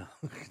first? No.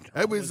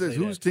 Everybody says,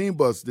 whose team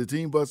bus? The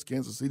team bus,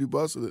 Kansas City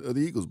bus, or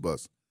the Eagles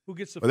bus? Who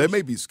gets the? Well, that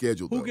may be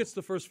scheduled. Who gets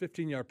the first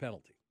 15-yard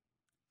penalty?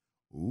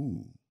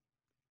 Ooh.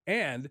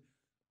 And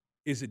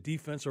is it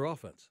defense or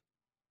offense?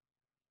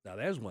 Now,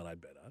 there's one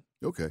I'd bet on.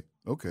 Okay.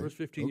 First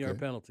 15-yard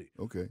penalty.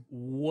 Okay.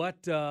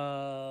 What,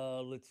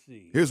 let's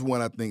see. Here's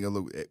one I think,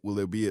 will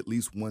there be at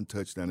least one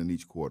touchdown in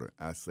each quarter?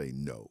 I say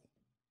no.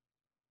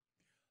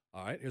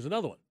 All right, here's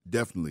another one.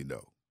 Definitely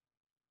no.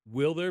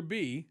 Will there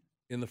be,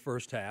 in the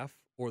first half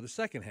or the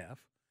second half,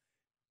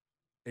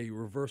 a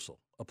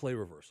play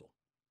reversal?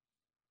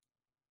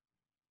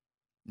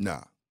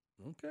 Nah.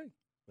 Okay.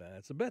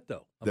 That's a bet,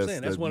 though. That's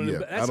the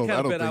kind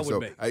of bet I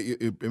would make.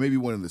 It may be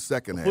one in the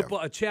second half.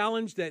 A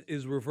challenge that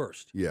is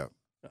reversed. Yeah.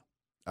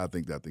 I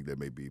think that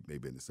may be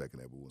maybe in the second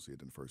half, but we'll see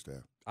it in the first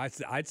half. I'd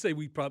say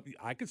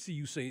I could see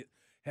you say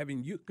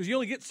because you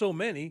only get so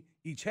many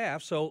each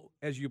half. So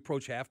as you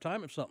approach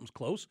halftime, if something's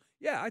close,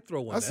 yeah, I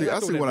throw one. I see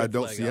one I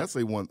don't see. I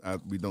say one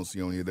we don't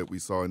see on here that we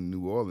saw in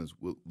New Orleans.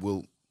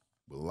 Will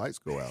the lights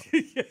go out?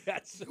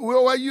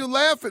 Well, why you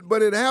laughing?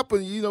 But it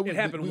happened. You know, it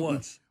happened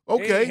once.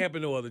 Okay, it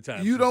happened no other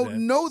time. You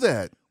don't know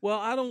that. Well,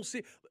 I don't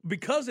see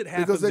because it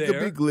happened because there could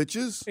be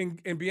glitches.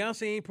 And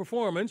Beyonce ain't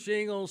performing. She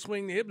ain't gonna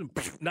swing the hip and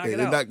knock it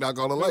out. Knock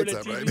all the lights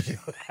out, right?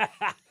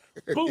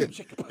 Boom!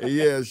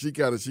 Yeah, she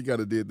kind of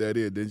did that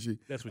in, didn't she?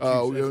 That's what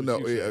you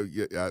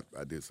said. Yeah,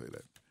 I did say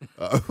that.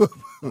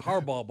 The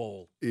Harbaugh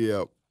Bowl.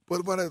 Yeah,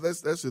 but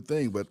that's the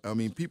thing. But I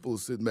mean, people are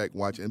sitting back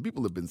watching, and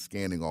people have been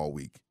scanning all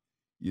week.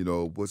 You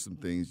know, what some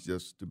things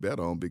just to bet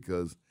on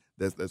because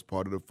that's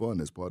part of the fun.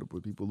 That's part of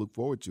what people look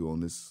forward to on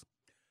this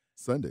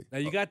Sunday. Now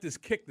you got this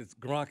kick that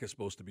Gronk is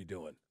supposed to be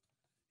doing.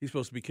 He's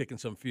supposed to be kicking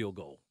some field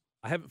goal.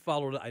 I haven't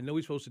followed it. I know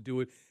he's supposed to do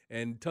it,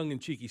 and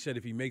tongue-in-cheek, he said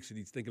if he makes it,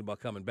 he's thinking about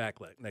coming back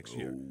next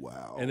year. Oh,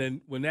 wow. And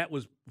then when that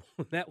was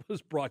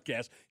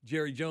broadcast,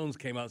 Jerry Jones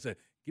came out and said,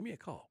 give me a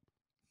call.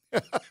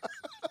 give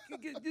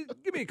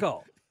me a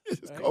call.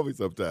 Just call me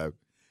sometime.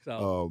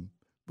 So,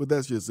 but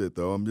that's just it,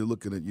 though. I'm just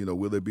looking at,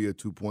 will there be a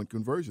 2-point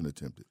conversion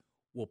attempted?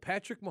 Will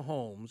Patrick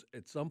Mahomes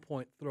at some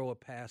point throw a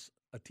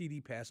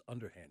TD pass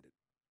underhanded?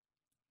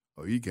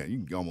 Oh, you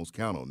can almost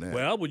count on that.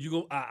 Well, would you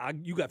go?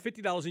 You got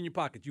 $50 in your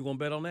pocket. You gonna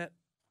bet on that?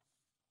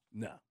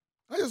 No.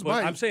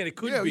 But I'm saying it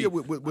could be. Yeah,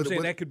 I'm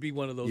saying that could be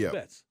one of those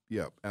bets.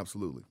 Yeah,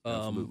 absolutely.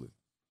 Absolutely.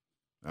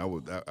 I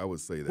would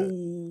say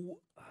that.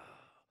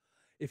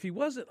 If he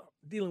wasn't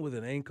dealing with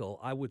an ankle,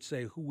 I would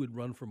say who would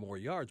run for more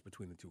yards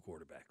between the two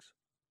quarterbacks.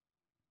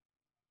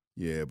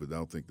 Yeah, but I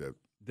don't think that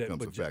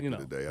becomes a factor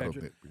today. I don't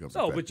think it becomes a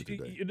factor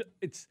today.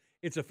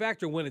 It's a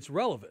factor when it's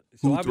relevant.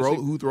 So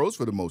who throws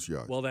for the most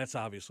yards? Well, that's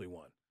obviously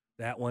one.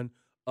 That one.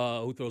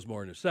 Who throws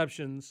more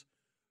interceptions?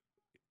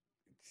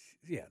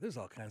 Yeah, there's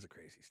all kinds of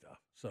crazy stuff.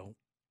 So,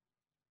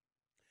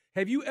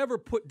 have you ever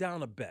put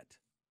down a bet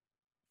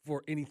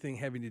for anything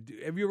having to do?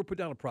 Have you ever put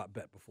down a prop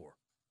bet before?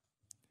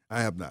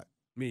 I have not.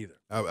 Me either.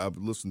 I've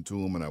listened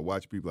to them and I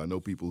watch people. I know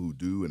people who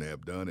do and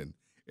have done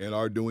and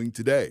are doing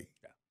today.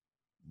 Yeah.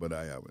 But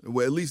I haven't.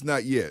 Well, at least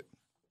not yet.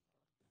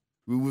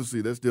 We will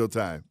see. There's still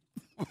time.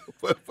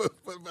 but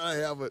I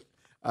haven't.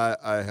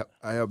 I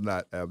have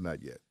not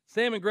yet.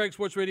 Sam and Greg,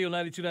 Sports Radio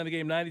 92.9 The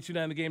Game,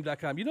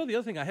 92.9thegame.com. You know, the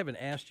other thing I haven't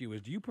asked you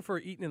is, do you prefer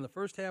eating in the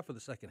first half or the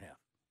second half?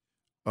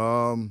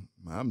 I'm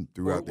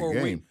throughout the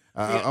game.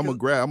 I'm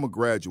a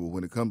gradual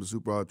when it comes to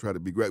Super Bowl. I try to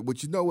be gradual.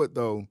 But you know what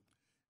though,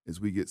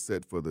 as we get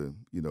set for the,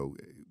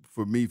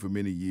 for me for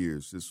many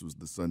years, this was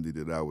the Sunday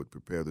that I would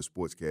prepare the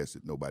sportscast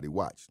that nobody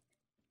watched.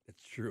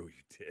 It's true,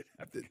 you did.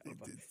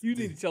 You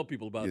need to tell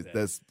people about that.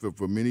 That's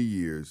for many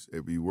years.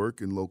 If you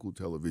work in local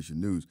television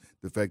news,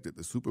 the fact that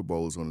the Super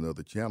Bowl is on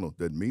another channel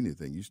doesn't mean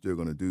anything. You're still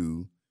going to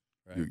do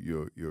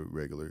your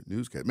regular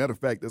newscast. Matter of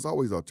fact, there's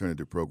always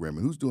alternative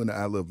programming. Who's doing the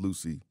I Love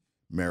Lucy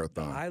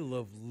marathon? I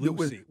Love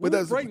Lucy.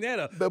 We'll bring that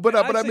up. But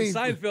I mean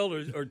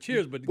Seinfeld or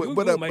Cheers, but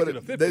Google might do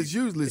the 50s. There's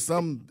usually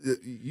some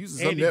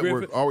Andy network.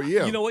 Griffith. Oh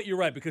yeah. You know what? You're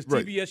right because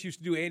TBS used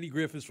to do Andy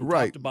Griffiths from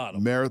top to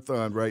bottom.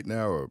 Marathon right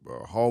now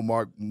or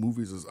Hallmark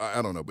movies.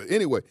 I don't know. But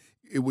anyway,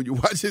 when you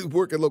watch it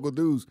work at local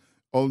news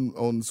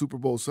on Super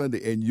Bowl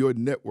Sunday and your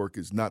network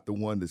is not the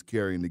one that's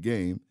carrying the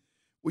game,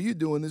 well, you're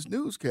doing this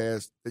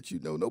newscast that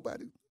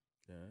nobody.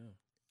 Yeah.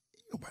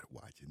 Nobody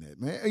watching that,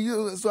 man.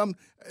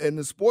 And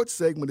the sports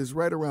segment is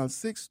right around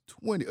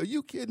 6:20. Are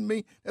you kidding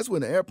me? That's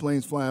when the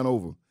airplane's flying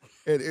over.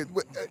 And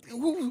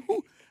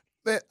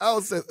man, I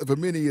was for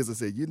many years. I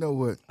said, you know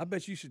what? I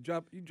bet you should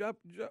drop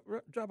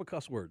a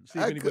cuss word. See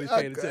if anybody's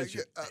paying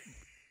attention.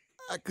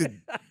 I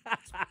could.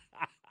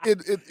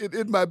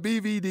 in my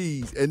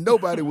BVDs, and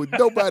nobody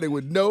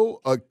would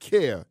know or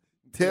care.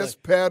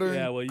 Test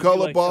pattern,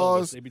 color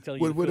bars, they be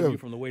telling you whatever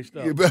from the waist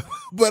up. Yeah,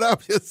 but I'm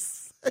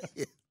just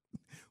saying.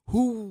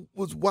 Who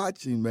was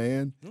watching,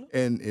 man?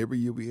 And every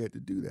year we had to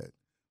do that.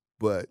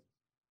 But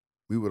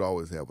we would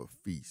always have a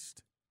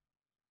feast.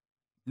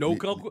 No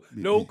cold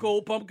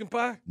pumpkin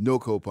pie? No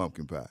cold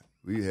pumpkin pie.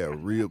 We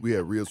had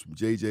reels from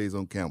JJ's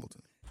on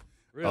Campbellton.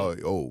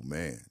 Really? Oh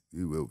man.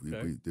 We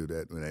do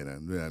that.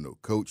 I know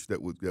Coach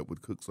that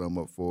would cook some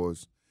up for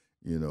us.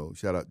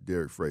 Shout out to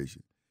Derek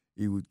Frazier.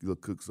 He would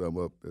cook some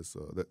up. That's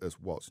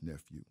Walt's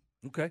nephew.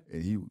 Okay.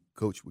 And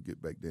Coach would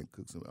get back there and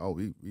cook some. Oh,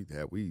 we'd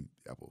have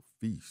a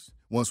feast.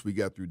 Once we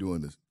got through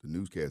doing the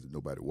newscast that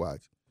nobody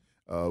watched.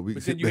 But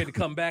then you had to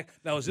come back.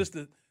 Now, is this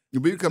the?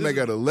 We come back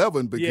at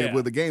 11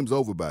 because the game's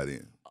over by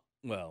then.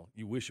 Well,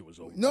 you wish it was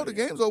over. No, the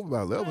game's over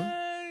by 11.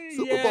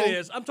 Super Bowl. It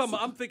is.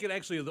 I'm thinking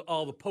actually of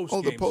all the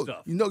post-game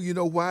stuff. You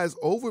know why it's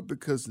over?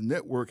 Because the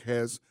network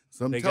has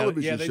some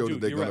television show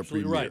that they're going to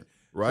premiere.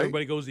 Right.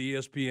 Everybody goes to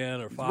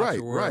ESPN or Fox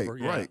or wherever.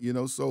 Right.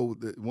 So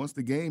once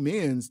the game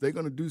ends, they're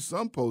going to do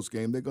some post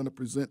game. They're going to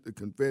present the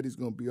confetti's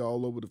going to be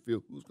all over the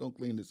field. Who's going to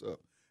clean this up?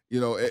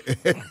 And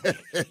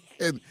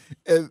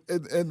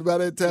by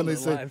that time they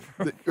say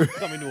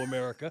coming to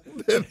America.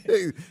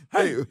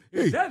 hey,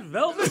 is that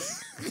velvet?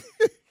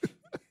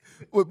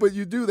 But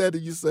you do that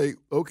and you say,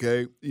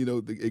 okay,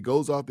 it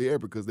goes off the air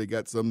because they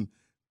got some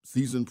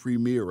season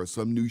premiere or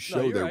some new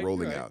show they're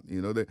rolling out.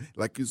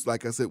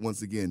 Like I said,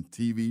 once again,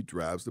 TV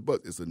drives the bus.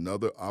 It's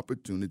another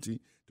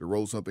opportunity to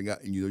roll something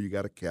out, and you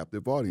got a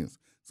captive audience.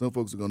 Some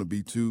folks are going to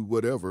be too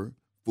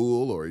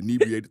full or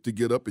inebriated to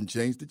get up and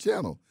change the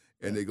channel,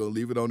 and they're going to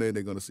leave it on there and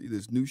they're going to see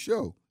this new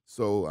show.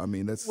 So I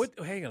mean, that's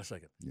hang on a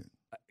second,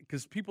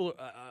 because people,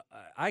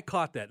 I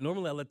caught that.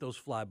 Normally, I let those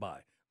fly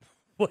by.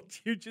 But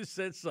you just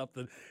said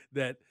something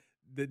that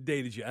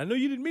dated you. I know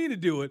you didn't mean to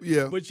do it,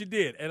 but you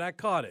did, and I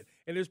caught it.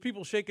 And there's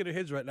people shaking their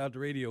heads right now at the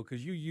radio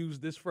because you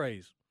used this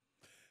phrase.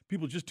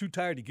 People just too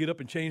tired to get up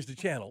and change the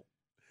channel.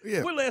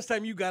 Yeah. When last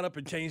time you got up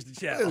and changed the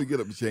channel? We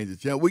get up and change the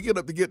channel. We get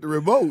up to get the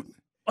remote.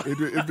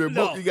 If the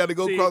remote, you got to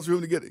go across the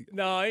room to get it.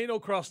 No, ain't no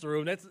across the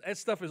room. That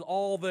stuff is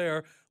all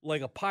there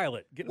like a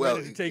pilot getting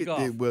ready to take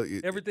off.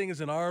 Everything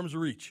is in arm's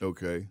reach.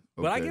 Okay.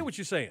 But I get what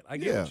you're saying.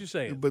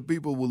 But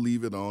people will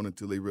leave it on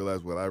until they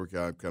realize, well, I'm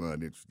kind of not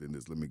interested in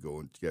this. Let me go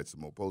and catch some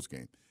more post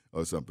game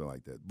or something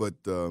like that.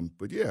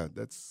 But yeah,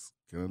 that's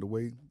kind of the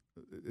way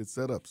it's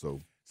set up.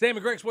 So. Sam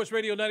and Greg, Sports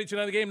Radio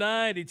 92.9 The Game,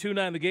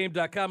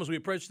 92.9thegame.com. As we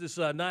approach this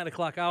 9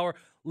 o'clock hour,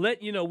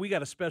 let you know we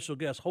got a special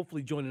guest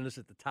hopefully joining us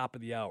at the top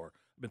of the hour.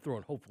 I've been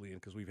throwing hopefully in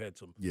because we've had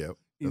some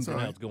ins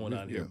and outs going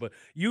on here. But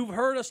you've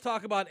heard us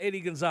talk about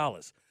Eddie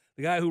Gonzalez,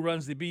 the guy who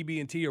runs the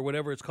BB&T or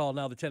whatever it's called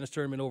now, the tennis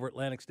tournament over at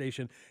Atlantic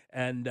Station.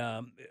 And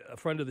a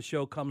friend of the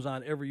show comes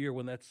on every year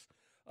when that's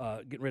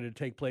getting ready to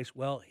take place.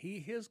 Well, he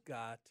has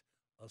got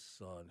a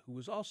son who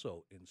is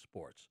also in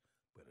sports,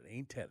 but it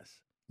ain't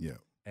tennis. Yeah.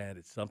 And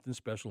it's something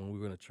special, and we're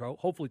going to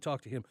hopefully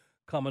talk to him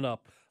coming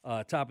up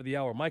top of the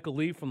hour. Michael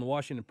Lee from the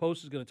Washington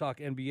Post is going to talk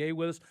NBA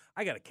with us.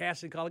 I got a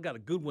casting call. I got a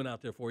good one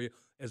out there for you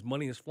as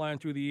money is flying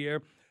through the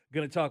air.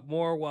 Going to talk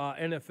more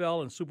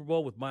NFL and Super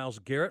Bowl with Myles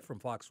Garrett from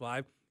Fox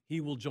 5. He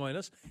will join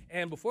us.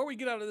 And before we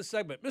get out of this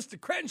segment, Mr.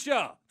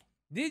 Crenshaw,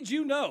 did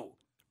you know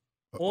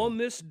on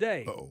this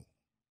day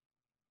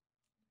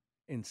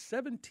in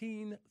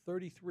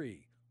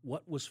 1733,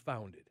 what was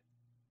founded?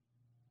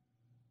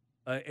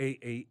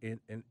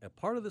 A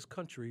part of this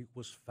country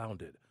was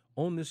founded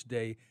on this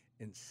day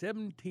in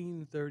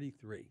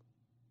 1733.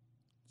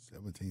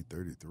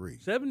 1733.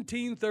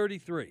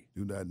 1733.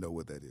 Do not know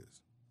what that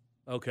is.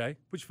 Okay.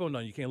 Put your phone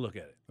down. You can't look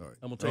at it. All right.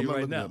 I'm going to tell you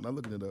right now. I'm not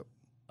looking it up.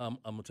 I'm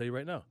going to tell you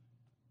right now.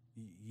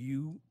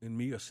 You and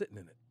me are sitting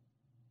in it.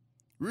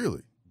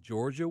 Really?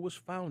 Georgia was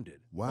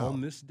founded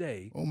on this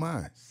day. Oh,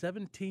 my.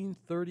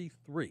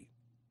 1733.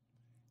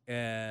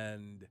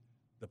 And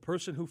the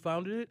person who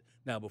founded it,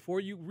 now, before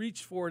you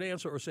reach for an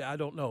answer or say, I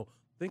don't know,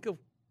 think of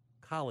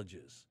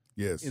colleges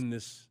in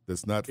this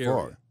That's not area.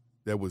 far.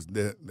 That was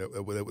near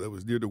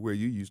to where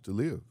you used to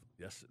live.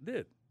 Yes, it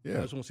did. Yeah.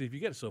 I just want to see if you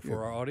get it. So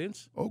for our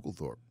audience,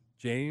 Oglethorpe.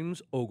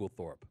 James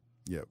Oglethorpe.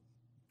 Yep.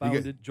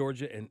 Founded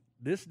Georgia, and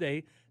this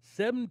day,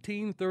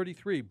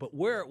 1733. But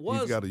where it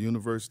was, he's got a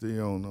university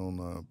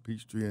on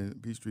Peachtree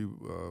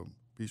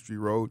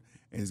Road,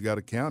 and he's got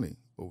a county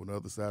over the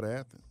other side of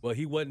Athens. Well,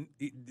 he wasn't.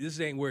 This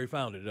ain't where he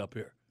founded it up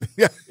here.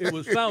 It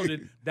was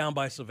founded down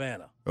by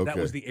Savannah. Okay. That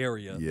was the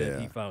area that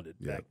he founded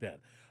back then.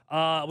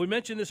 We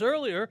mentioned this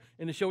earlier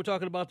in the show. We're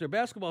talking about their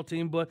basketball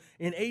team, but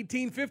in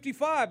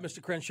 1855,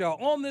 Mr. Crenshaw,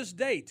 on this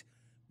date,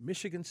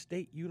 Michigan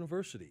State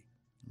University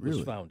was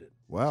founded.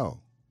 Wow.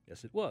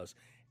 Yes, it was.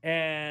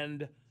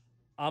 And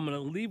I'm going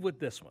to leave with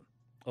this one,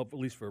 at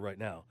least for right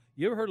now.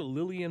 You ever heard of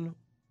Lillian,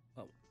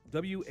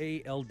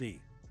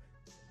 W-A-L-D,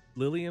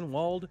 Lillian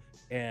Wald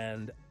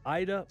and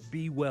Ida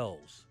B.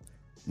 Wells?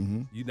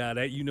 Mm-hmm. You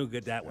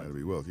get that one. Ida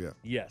B. Wells, yeah.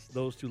 Yes,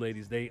 those two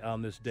ladies, they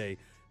on this day,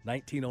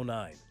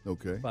 1909,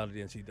 founded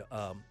the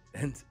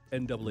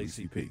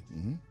NAACP.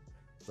 Mm-hmm.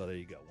 So there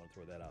you go. Want to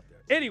throw that out there.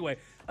 Anyway,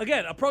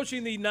 again,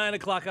 approaching the 9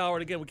 o'clock hour.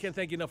 And again, we can't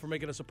thank you enough for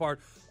making us a part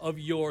of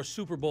your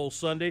Super Bowl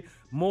Sunday.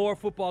 More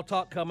football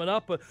talk coming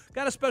up. But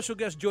got a special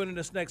guest joining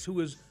us next who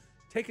is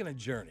taking a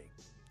journey.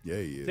 Yeah,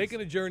 he is. Taking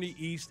a journey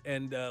east,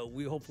 and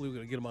we're going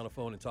to get him on the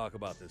phone and talk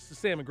about this. This is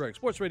Sam and Greg,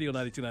 Sports Radio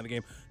 92.9 The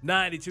Game,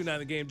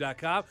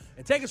 92.9thegame.com.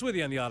 And take us with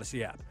you on the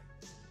Odyssey app.